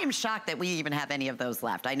 Sunrise. I am shocked that we even have any of those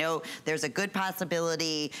left. I know there's a good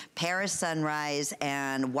possibility Paris Sunrise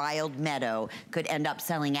and Wild Meadow could end up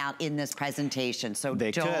selling out in this presentation. So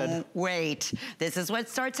don't wait. This is what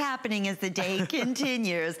starts happening as the day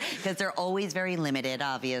continues, because they're always very limited,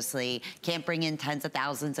 obviously. Can't bring in tens of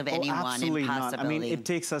thousands of anyone. Absolutely not. I mean, it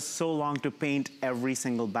takes us so long to paint every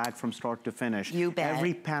single bag from start to finish. You bet.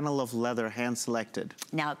 Every panel of leather hand-selected.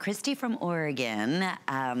 Now, Christy from Oregon,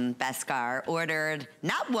 Beskar, ordered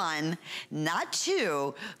not one, not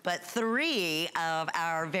two, but 3 of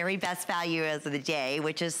our very best value as of the day,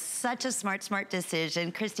 which is such a smart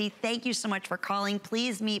decision. Christy, thank you so much for calling.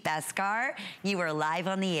 Please meet Beskar. You are live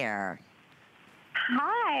on the air.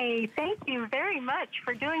 Hi, thank you very much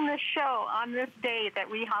for doing this show on this day that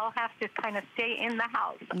we all have to kind of stay in the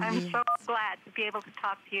house. I'm so glad to be able to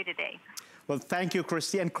talk to you today. Well, thank you,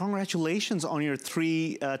 Christy, and congratulations on your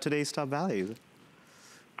 3 today's top values.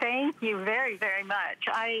 Thank you very, very much.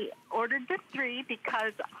 I ordered the 3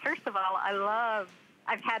 because, first of all,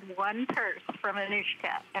 I've had one purse from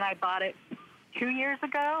Anuschka, and I bought it 2 years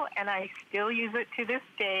ago, and I still use it to this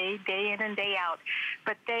day, day in and day out.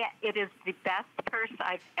 But it is the best purse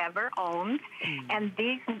I've ever owned. And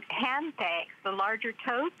these handbags, the larger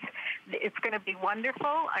totes, it's going to be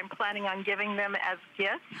wonderful. I'm planning on giving them as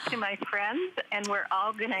gifts to my friends, and we're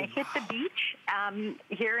all going to hit the beach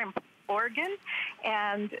here in Oregon,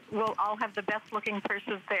 and we'll all have the best looking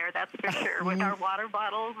purses there, that's for sure, with our water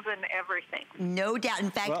bottles and everything. No doubt.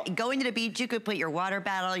 In fact, going to the beach, you could put your water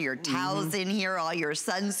bottle, your towels in here, all your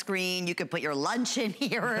sunscreen. You could put your lunch in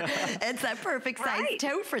here. It's a perfect size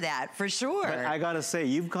tote for that, for sure. But I gotta say,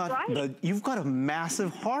 you've got a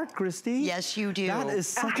massive heart, Christy. Yes, you do. That is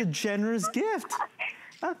such a generous gift.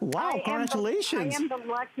 Wow, congratulations. I am the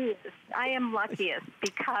luckiest. I am luckiest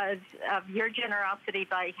because of your generosity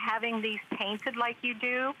by having these painted like you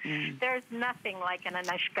do. There's nothing like an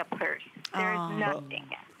Anuschka purse. There's nothing.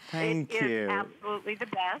 Thank you. It is absolutely the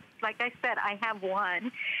best. Like I said, I have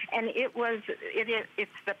one, and it's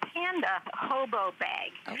the Panda Hobo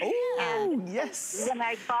bag. Oh, yes. When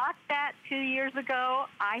I bought that 2 years ago,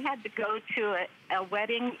 I had to go to a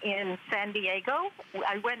wedding in San Diego.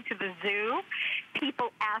 I went to the zoo.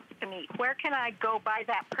 People asked me, where can I go buy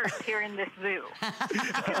that purse here in this zoo?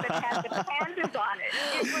 Because it had the pandas on it.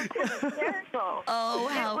 It was hysterical. Oh,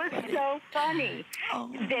 how It was so funny.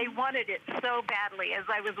 They wanted it so badly as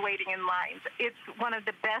I was waiting in lines. It's one of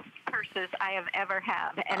the best purses I have ever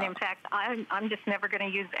had. And in fact, I'm just never going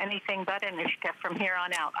to use anything but Anuschka from here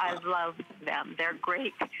on out. I love them. They're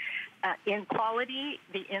great. In quality,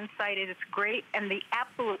 the inside is great. And the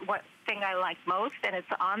absolute thing I like most, and it's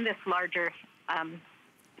on this larger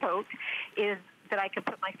tote, is that I can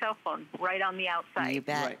put my cell phone right on the outside. You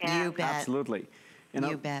bet. And You bet. Absolutely.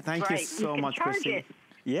 You bet. Thank you so much, Christy. It.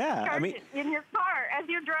 Yeah, Charge it in your car as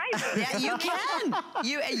you're driving. Yeah, you can.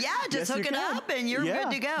 Just hook it up and you're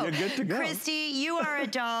good to go. You're good to go. Christy, you are a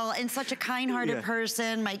doll and such a kind-hearted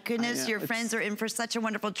person. My goodness, your friends are in for such a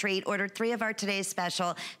wonderful treat. Ordered 3 of our today's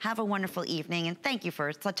special. Have a wonderful evening, and thank you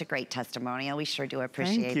for such a great testimonial. We sure do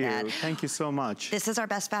appreciate that. Thank you so much. This is our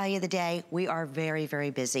best value of the day. We are very,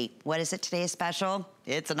 very busy. What is it today's special?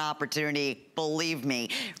 It's an opportunity, believe me.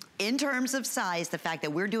 In terms of size, the fact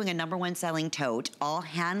that we're doing a #1 selling tote, all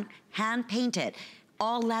hand painted,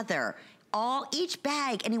 all leather, each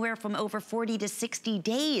bag anywhere from over 40 to 60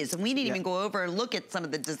 days. And we didn't even go over and look at some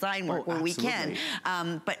of the design work where we can.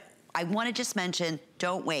 But I want to just mention,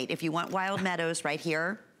 don't wait. If you want Wild Meadows right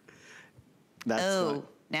here,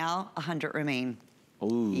 now 100 remain.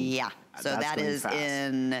 Ooh. Yeah. So that is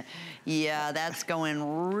fast. That's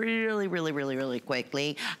going really, really, really, really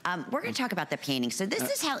quickly. We're going to talk about the painting. So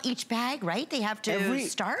this is how each bag, right? They have to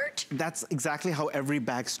start? That's exactly how every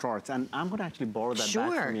bag starts. And I'm going to actually borrow that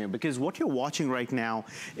bag from you, because what you're watching right now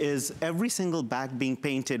is every single bag being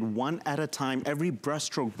painted one at a time, every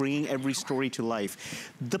brushstroke bringing every story to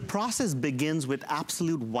life. The process begins with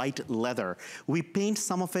absolute white leather. We paint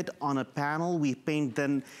some of it on a panel. We paint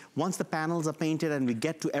then, once the panels are painted and we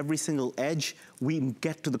get to every single edge, we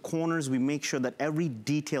get to the corners, we make sure that every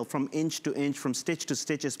detail from inch to inch, from stitch to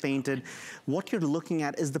stitch is painted. What you're looking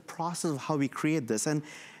at is the process of how we create this. And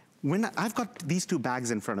when I've got these 2 bags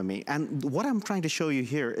in front of me, and what I'm trying to show you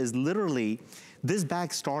here is literally This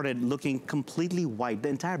bag started looking completely white. The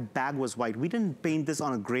entire bag was white. We didn't paint this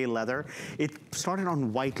on a gray leather. It started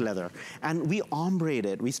on white leather. And we ombreed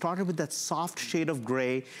it. We started with that soft shade of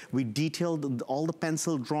gray. We detailed all the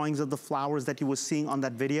pencil drawings of the flowers that you were seeing on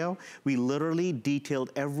that video. We literally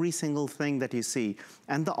detailed every single thing that you see.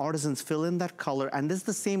 And the artisans fill in that color. And this is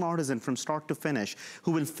the same artisan from start to finish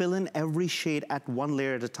who will fill in every shade at one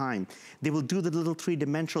layer at a time. They will do the little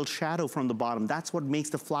three-dimensional shadow from the bottom. That's what makes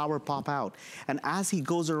the flower pop out. And as he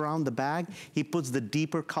goes around the bag, he puts the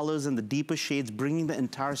deeper colors and the deeper shades, bringing the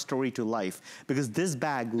entire story to life. Because this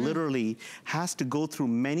bag literally has to go through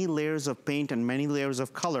many layers of paint and many layers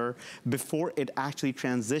of color before it actually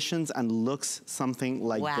transitions and looks something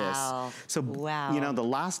like this. So, you know, the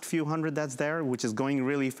last few hundred that's there, which is going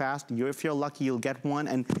really fast, if you're lucky, you'll get one.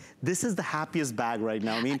 And this is the happiest bag right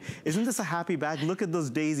now. I mean, isn't this a happy bag? Look at those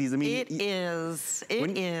daisies. I mean, it is.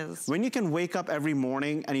 It is. When you can wake up every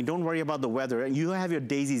morning and you don't worry about the weather and you have your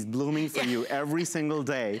daisies blooming for you every single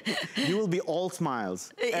day, you will be all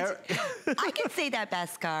smiles. I can say that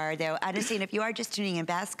Bhaskar, though, understand if you are just tuning in,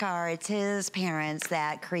 Bhaskar, it's his parents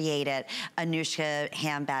that created Anuschka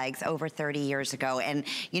Handbags over 30 years ago. And,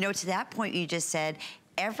 you know, to that point you just said,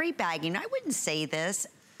 every bag, you know, I wouldn't say this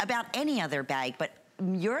about any other bag, but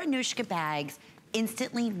your Anuschka bags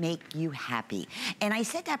instantly make you happy. And I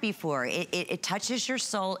said that before. It touches your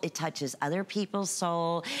soul. It touches other people's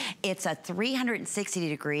soul. It's a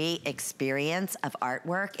 360-degree experience of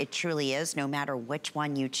artwork. It truly is, no matter which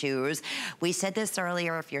one you choose. We said this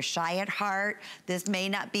earlier, if you're shy at heart, this may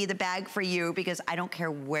not be the bag for you, because I don't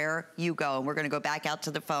care where you go, and we're gonna go back out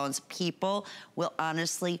to the phones, people will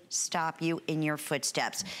honestly stop you in your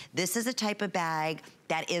footsteps. This is a type of bag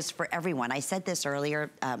that is for everyone. I said this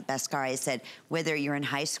earlier, Bhaskar, I said, whether you're in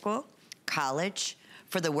high school, college,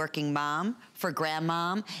 for the working mom, for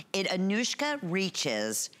grandmom, Anuschka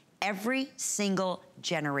reaches every single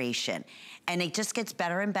generation. And it just gets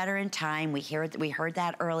better and better in time. We heard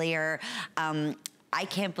that earlier. I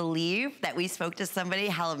can't believe that we spoke to somebody,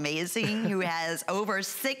 how amazing, who has over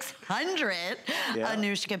 600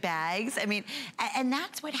 Anuschka bags. I mean, and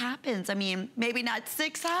that's what happens. I mean, maybe not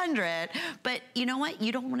 600, but you know what?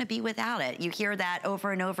 You don't want to be without it. You hear that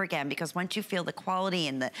over and over again, because once you feel the quality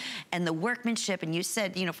and the workmanship, and you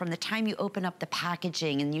said, you know, from the time you open up the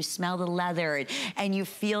packaging and you smell the leather and you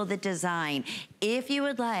feel the design, if you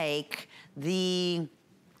would like the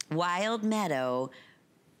Wild Meadow,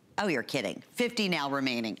 oh, you're kidding. 50 now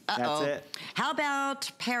remaining. Uh-oh. That's it. How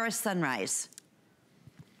about Paris Sunrise?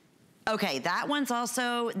 Okay, that one's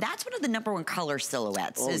also, that's one of the #1 color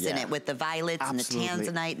silhouettes, isn't it? With the violets and the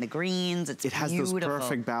tanzanite and the greens. It's beautiful. It has those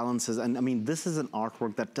perfect balances. And I mean, this is an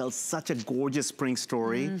artwork that tells such a gorgeous spring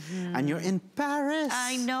story. And you're in Paris.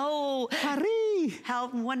 I know. Paris. How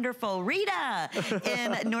wonderful. Rita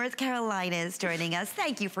in North Carolina is joining us.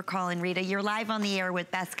 Thank you for calling, Rita. You're live on the air with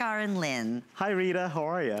Bhaskar and Lynn. Hi, Rita. How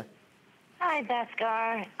are you? Hi,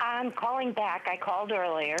 Bhaskar. I'm calling back. I called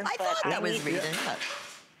earlier. I thought that was Rita.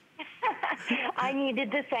 I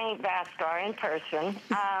needed to thank Bhaskar in person.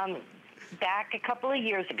 Back a couple of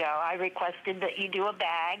years ago, I requested that you do a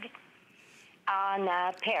bag on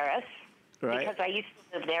Paris, because I used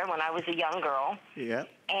to live there when I was a young girl. Yeah.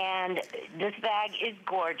 And this bag is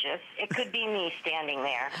gorgeous. It could be me standing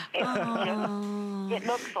there. It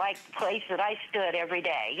looks like the place that I stood every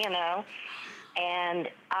day, you know. And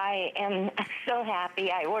I am so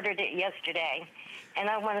happy. I ordered it yesterday. And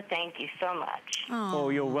I want to thank you so much.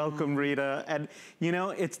 Oh, you're welcome, Rita. And you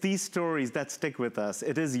know, it's these stories that stick with us.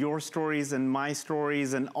 It is your stories and my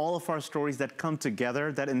stories and all of our stories that come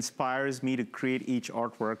together that inspires me to create each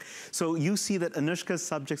artwork. So you see that Anuschka's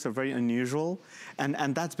subjects are very unusual,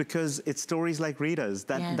 and that's because it's stories like Rita's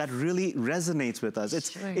that really resonates with us.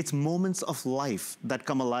 It's moments of life that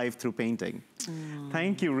come alive through painting.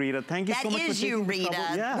 Thank you, Rita. Thank you so much for taking That is you, Rita.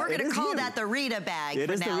 Yeah, we're going to call that the Rita bag It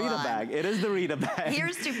from is the now Rita on. bag. It is the Rita bag.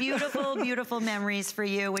 Here's to beautiful, beautiful memories for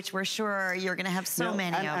you, which we're sure you're going to have so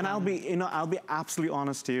many of them. And I'll be absolutely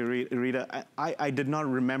honest to you, Rita. I did not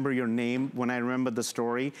remember your name when I remembered the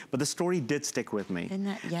story, but the story did stick with me.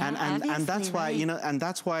 And that's why, you know, and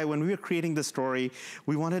that's why when we were creating the story,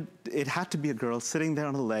 we wanted, it had to be a girl sitting there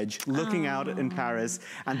on a ledge, looking out in Paris.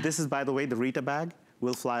 And this is, by the way, the Rita bag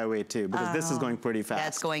will fly away too, because this is going pretty fast.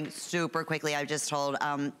 That's going super quickly. I've just told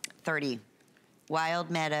 30. Wild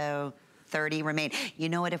Meadow, 30 remain. You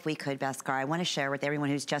know what, if we could, Bhaskar, I want to share with everyone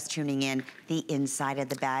who's just tuning in the inside of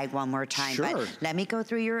the bag one more time. Sure. But let me go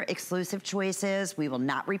through your exclusive choices. We will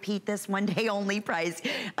not repeat this one day only price.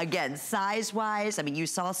 Again, size-wise, I mean, you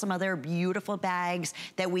saw some other beautiful bags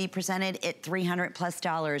that we presented at $300+ plus,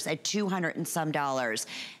 at $200 and some.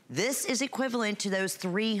 This is equivalent to those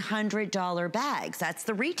 $300 bags. That's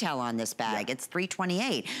the retail on this bag. Yeah. It's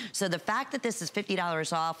 $328. So the fact that this is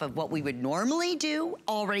 $50 off of what we would normally do,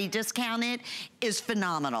 already discounted, is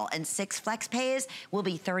phenomenal. And 6 flex pays will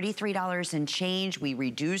be $33 and change. We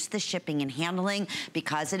reduce the shipping and handling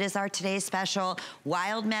because it is our today's special.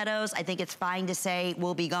 Wild Meadows, I think it's fine to say,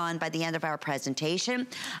 will be gone by the end of our presentation.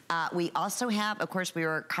 We also have, of course, we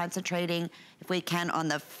were concentrating, if we can, on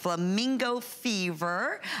the Flamingo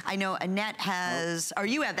Fever. I know Annette has, or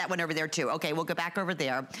you have that one over there too. Okay, we'll go back over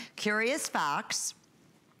there. Curious Fox,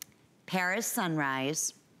 Paris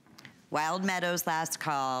Sunrise, Wild Meadows Last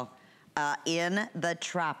Call, in the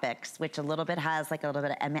tropics, which a little bit has like a little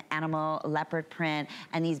bit of animal leopard print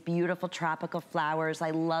and these beautiful tropical flowers.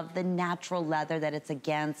 I love the natural leather that it's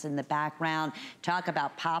against in the background. Talk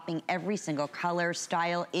about popping every single color,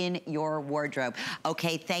 style in your wardrobe.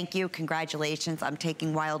 Okay, thank you, congratulations. I'm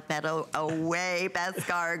taking Wild Meadow away,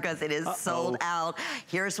 Bhaskar, because it is sold out.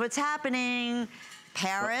 Here's what's happening.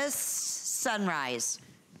 Paris Sunrise,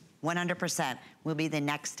 100%. will be the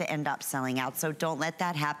next to end up selling out. So don't let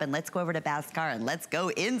that happen. Let's go over to Bhaskar and let's go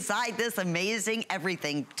inside this amazing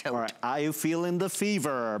everything tote. All right, are you feeling the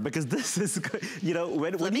fever? Because this is, you know,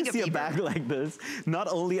 when you see a bag like this, not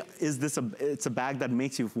only is this it's a bag that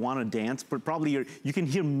makes you want to dance, but probably you can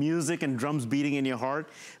hear music and drums beating in your heart,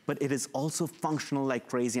 but it is also functional like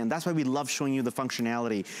crazy. And that's why we love showing you the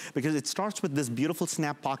functionality, because it starts with this beautiful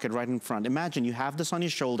snap pocket right in front. Imagine you have this on your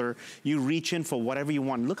shoulder, you reach in for whatever you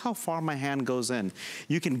want. Look how far my hand goes in.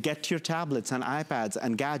 You can get to your tablets and iPads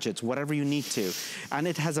and gadgets, whatever you need to. And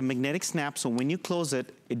it has a magnetic snap, so when you close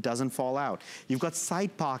it, it doesn't fall out. You've got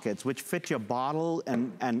side pockets which fit your bottle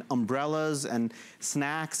and umbrellas and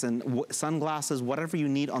snacks and sunglasses, whatever you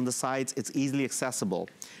need on the sides, it's easily accessible.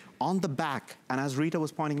 On the back, and as Rita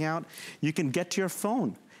was pointing out, you can get to your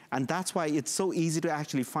phone. And that's why it's so easy to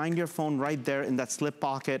actually find your phone right there in that slip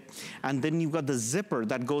pocket. And then you've got the zipper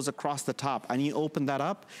that goes across the top. And you open that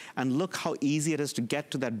up, and look how easy it is to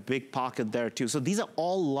get to that big pocket there too. So these are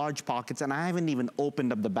all large pockets, and I haven't even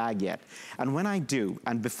opened up the bag yet. And when I do,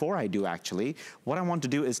 and before I do actually, what I want to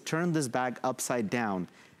do is turn this bag upside down.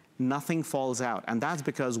 Nothing falls out. And that's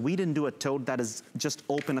because we didn't do a tote that is just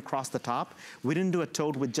open across the top. We didn't do a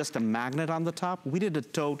tote with just a magnet on the top. We did a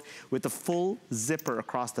tote with a full zipper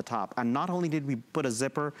across the top. And not only did we put a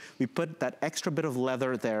zipper, we put that extra bit of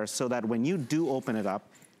leather there so that when you do open it up,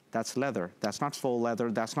 that's leather. That's not faux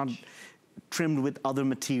leather. That's not trimmed with other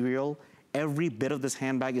material. Every bit of this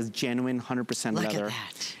handbag is genuine 100% leather. Look at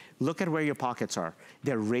that. Look at where your pockets are.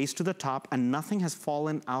 They're raised to the top, and nothing has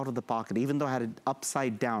fallen out of the pocket, even though I had it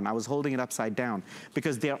upside down. I was holding it upside down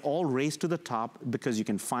because they're all raised to the top because you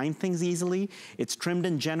can find things easily. It's trimmed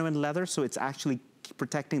in genuine leather, so it's actually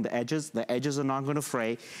protecting the edges. The edges are not going to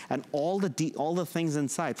fray. And all the things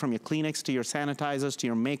inside, from your Kleenex to your sanitizers to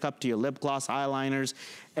your makeup to your lip gloss, eyeliners,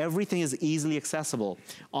 everything is easily accessible.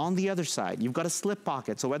 On the other side, you've got a slip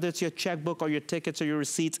pocket. So whether it's your checkbook or your tickets or your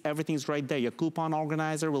receipts, everything's right there. Your coupon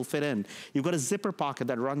organizer will fit in. You've got a zipper pocket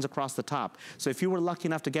that runs across the top. So if you were lucky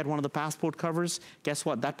enough to get one of the passport covers, guess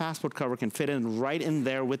what? That passport cover can fit in right in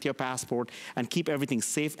there with your passport and keep everything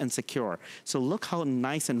safe and secure. So look how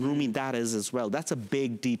nice and roomy that is as well. That's a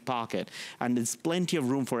big, deep pocket, and there's plenty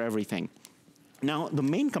of room for everything. Now, the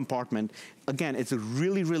main compartment, again, it's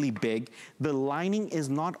really, really big. The lining is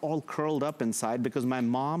not all curled up inside because my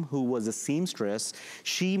mom, who was a seamstress,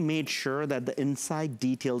 she made sure that the inside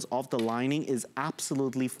details of the lining is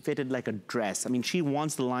absolutely fitted like a dress. I mean, she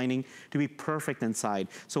wants the lining to be perfect inside.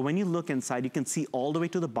 So when you look inside, you can see all the way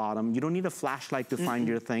to the bottom. You don't need a flashlight to find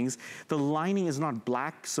your things. The lining is not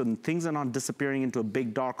black, so things are not disappearing into a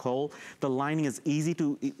big dark hole. The lining is easy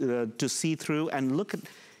to see through, and look at,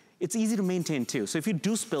 it's easy to maintain too. So if you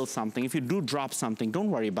do spill something, if you do drop something,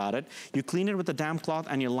 don't worry about it. You clean it with a damp cloth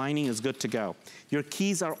and your lining is good to go. Your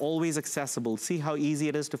keys are always accessible. See how easy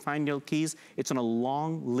it is to find your keys? It's on a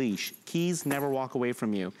long leash. Keys never walk away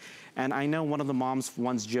from you. And I know one of the moms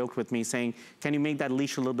once joked with me saying, can you make that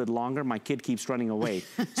leash a little bit longer? My kid keeps running away.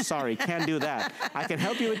 Sorry, can't do that. I can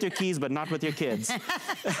help you with your keys, but not with your kids.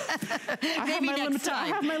 Maybe next time. I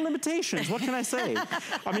have my limitations. What can I say?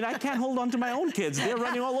 I mean, I can't hold on to my own kids. They're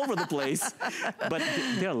running all over the place. But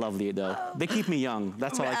they're lovely, though. They keep me young.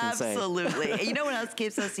 That's all I can say. Absolutely. And you know what else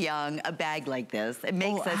keeps us young? A bag like this. It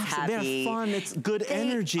makes us happy. They're fun. It's good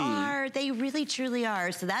energy. They are. They really, truly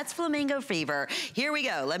are. So that's Flamingo Fever. Here we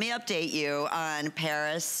go. Let me update you on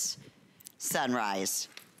Paris Sunrise.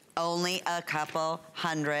 Only a couple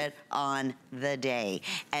hundred on the day.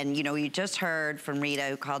 And you know, you just heard from Rita,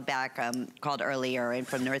 who called back, called earlier, and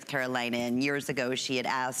from North Carolina, and years ago she had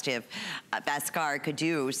asked if Bhaskar could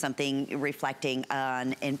do something reflecting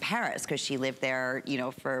on in Paris, because she lived there, you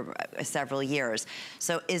know, for several years.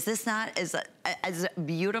 So is this not as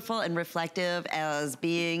beautiful and reflective as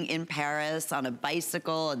being in Paris on a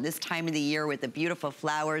bicycle and this time of the year with the beautiful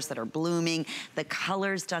flowers that are blooming, the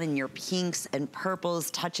colors done in your pinks and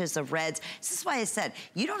purples, touches of reds? This is why I said,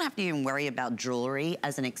 you don't have to even worry about jewelry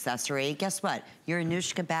as an accessory. Guess what? Your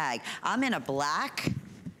Anuschka bag. I'm in a black,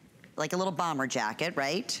 like a little bomber jacket,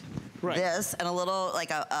 right? Right. This, and a little,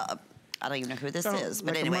 like I don't even know who this is,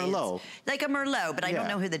 but like anyway. A Merlot. Like a Merlot, but I don't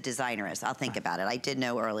know who the designer is. I'll think about it. I did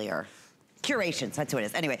know earlier. Curations, that's what it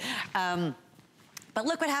is. Anyway, but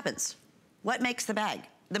look what happens. What makes the bag?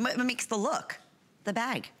 What makes the look? The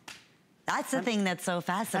bag. That's the thing that's so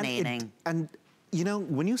fascinating. And you know,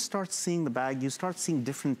 when you start seeing the bag, you start seeing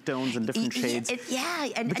different tones and different shades.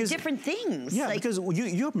 And different things. Yeah, like, because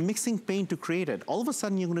you're mixing paint to create it. All of a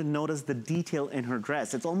sudden, you're going to notice the detail in her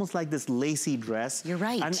dress. It's almost like this lacy dress. You're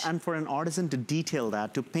right. And for an artisan to detail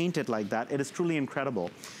that, to paint it like that, it is truly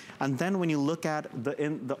incredible. And then when you look at the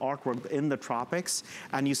artwork in the tropics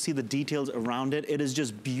and you see the details around it, it is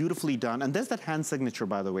just beautifully done. And there's that hand signature,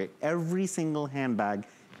 by the way. Every single handbag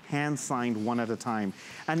hand-signed one at a time.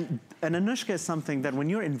 And an Anuschka is something that when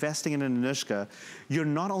you're investing in an Anuschka, you're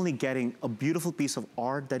not only getting a beautiful piece of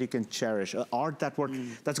art that you can cherish, art that's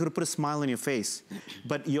going to put a smile on your face,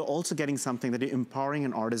 but you're also getting something that you're empowering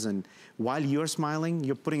an artisan. While you're smiling,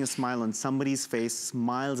 you're putting a smile on somebody's face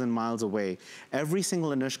miles and miles away. Every single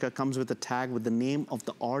Anuschka comes with a tag with the name of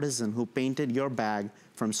the artisan who painted your bag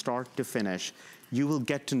from start to finish. You will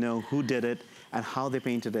get to know who did it and how they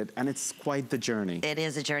painted it, and it's quite the journey. It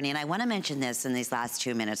is a journey, and I want to mention this in these last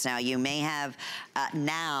 2 minutes. Now, you may have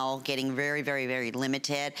now getting very, very, very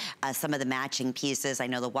limited some of the matching pieces. I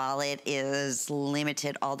know the wallet is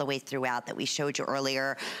limited all the way throughout that we showed you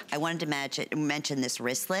earlier. I wanted to mention this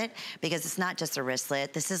wristlet, because it's not just a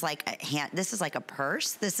wristlet. This is like a hand. This is like a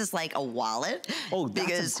purse. This is like a wallet. Oh,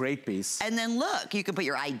 that's a great piece. And then look, you can put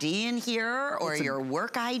your ID in here or your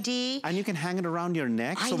work ID, and you can hang it around your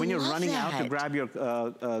neck. So when you're running out to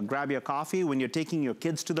grab your coffee, when you're taking your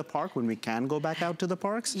kids to the park, when we can go back out to the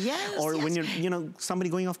parks, or when you're somebody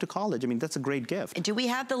going off to college. I mean, that's a great gift. Do we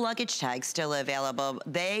have the luggage tags still available?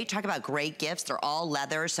 They talk about great gifts. They're all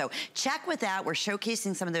leather, so check with that. We're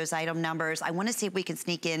showcasing some of those item numbers. I want to see if we can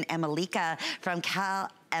sneak in Emelita from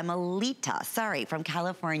from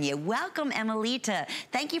California. Welcome, Emelita.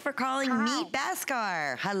 Thank you for calling Meet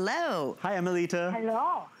Bhaskar. Hello. Hi, Emelita.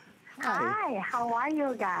 Hello. Hi, how are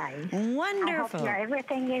you guys? Wonderful. I hope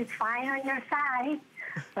everything is fine on your side.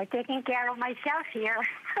 I'm taking care of myself here.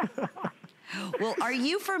 Well, are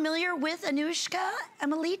you familiar with Anuschka,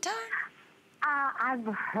 Emelita? I've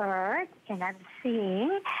heard and I've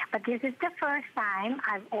seen, but this is the first time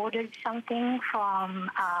I've ordered something from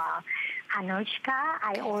Anuschka.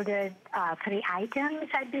 I ordered 3 items,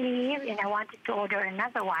 I believe, and I wanted to order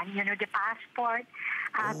another one. You know, the passport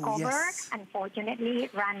cover. Yes. Unfortunately,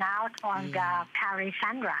 it ran out on the Paris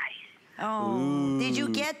sunrise. Oh, Ooh. Did you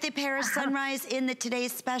get the Paris sunrise in the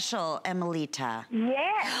today's special, Emelita?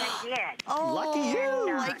 Yes, I did. Oh, lucky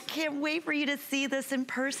you! I can't wait for you to see this in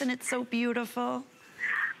person. It's so beautiful.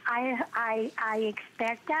 I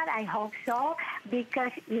expect that. I hope so,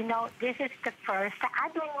 because, you know, this is the first.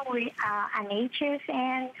 I've been with an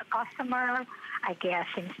HSN customer, I guess,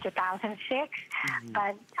 since 2006.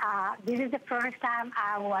 But this is the first time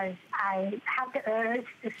I have the urge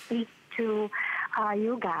to speak to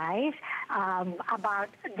you guys about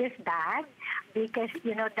this bag, because,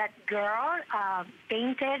 you know, that girl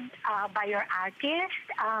painted by your artist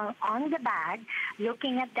on the bag,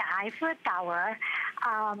 looking at the Eiffel Tower.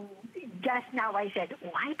 Just now I said,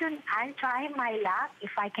 why don't I try my luck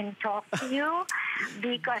if I can talk to you?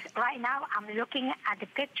 Because right now I'm looking at the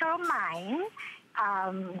picture of mine,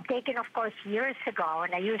 taken, of course, years ago.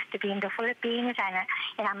 And I used to be in the Philippines,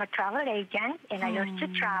 and I'm a travel agent, and I used to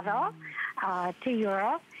travel to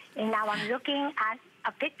Europe. And now I'm looking at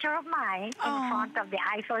a picture of mine in front of the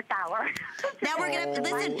Eiffel Tower. Now we're gonna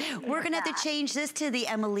listen. We're gonna have to change this to the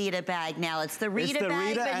Emelita bag. Now it's the Rita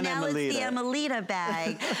bag, but now it's the Emelita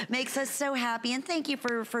bag. Makes us so happy, and thank you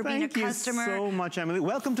for being a customer. Thank you so much, Emily.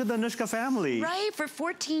 Welcome to the Anuschka family. Right, for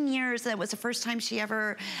 14 years, that was the first time she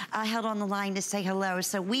ever held on the line to say hello.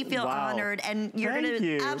 So we feel honored, and you're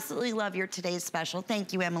gonna absolutely love your today's special.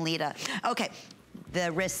 Thank you, Emelita. Okay,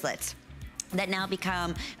 the wristlets. that now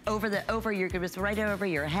become right over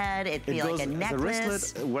your head. It'd be like a necklace. As a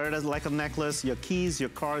wristlet, wear it as like a necklace, your keys, your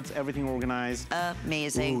cards, everything organized.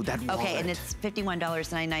 Amazing. Ooh, that wallet. Okay, and it's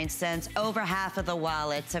 $51.99. Over half of the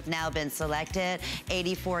wallets have now been selected,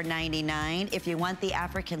 $84.99. If you want the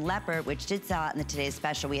African leopard, which did sell out in the Today's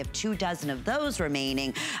Special, we have 2 dozen of those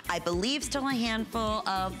remaining. I believe still a handful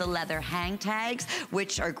of the leather hang tags,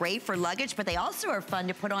 which are great for luggage, but they also are fun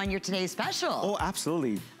to put on your Today's Special. Oh,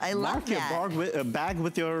 absolutely. I love that. Bag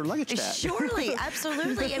with your luggage tag. Surely,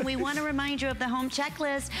 absolutely. And we want to remind you of the home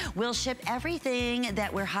checklist. We'll ship everything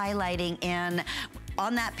that we're highlighting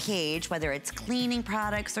on that page, whether it's cleaning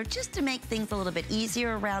products or just to make things a little bit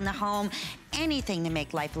easier around the home. Anything to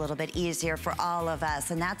make life a little bit easier for all of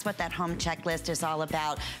us. And that's what that home checklist is all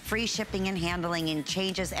about. Free shipping and handling and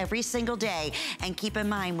changes every single day. And keep in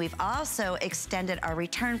mind, we've also extended our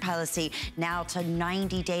return policy now to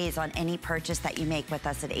 90 days on any purchase that you make with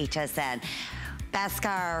us at HSN.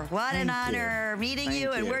 Bhaskar, what an honor meeting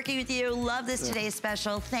you and working with you. Love this Today's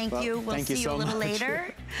Special. Thank you. We'll see you a little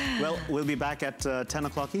later. Well, we'll be back at 10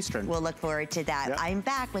 o'clock Eastern. We'll look forward to that. Yep. I'm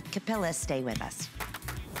back with Capilla. Stay with us.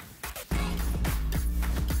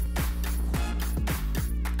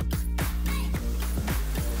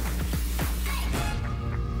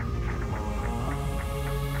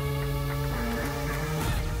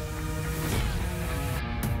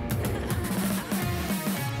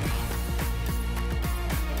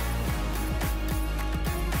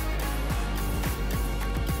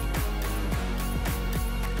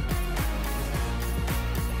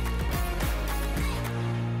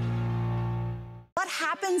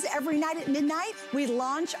 Every night at midnight, we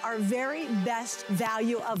launch our very best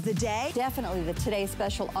value of the day. Definitely the Today's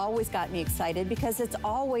Special always got me excited because it's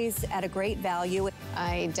always at a great value.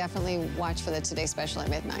 I definitely watch for the Today's Special at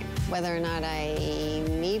midnight. Whether or not I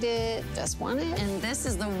need it, just want it. And this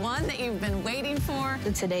is the one that you've been waiting for.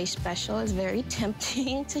 The Today's Special is very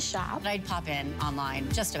tempting to shop. I'd pop in online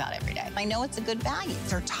just about every day. I know it's a good value.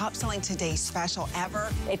 It's our top selling Today's Special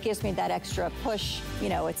ever. It gives me that extra push, you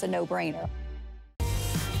know, it's a no-brainer.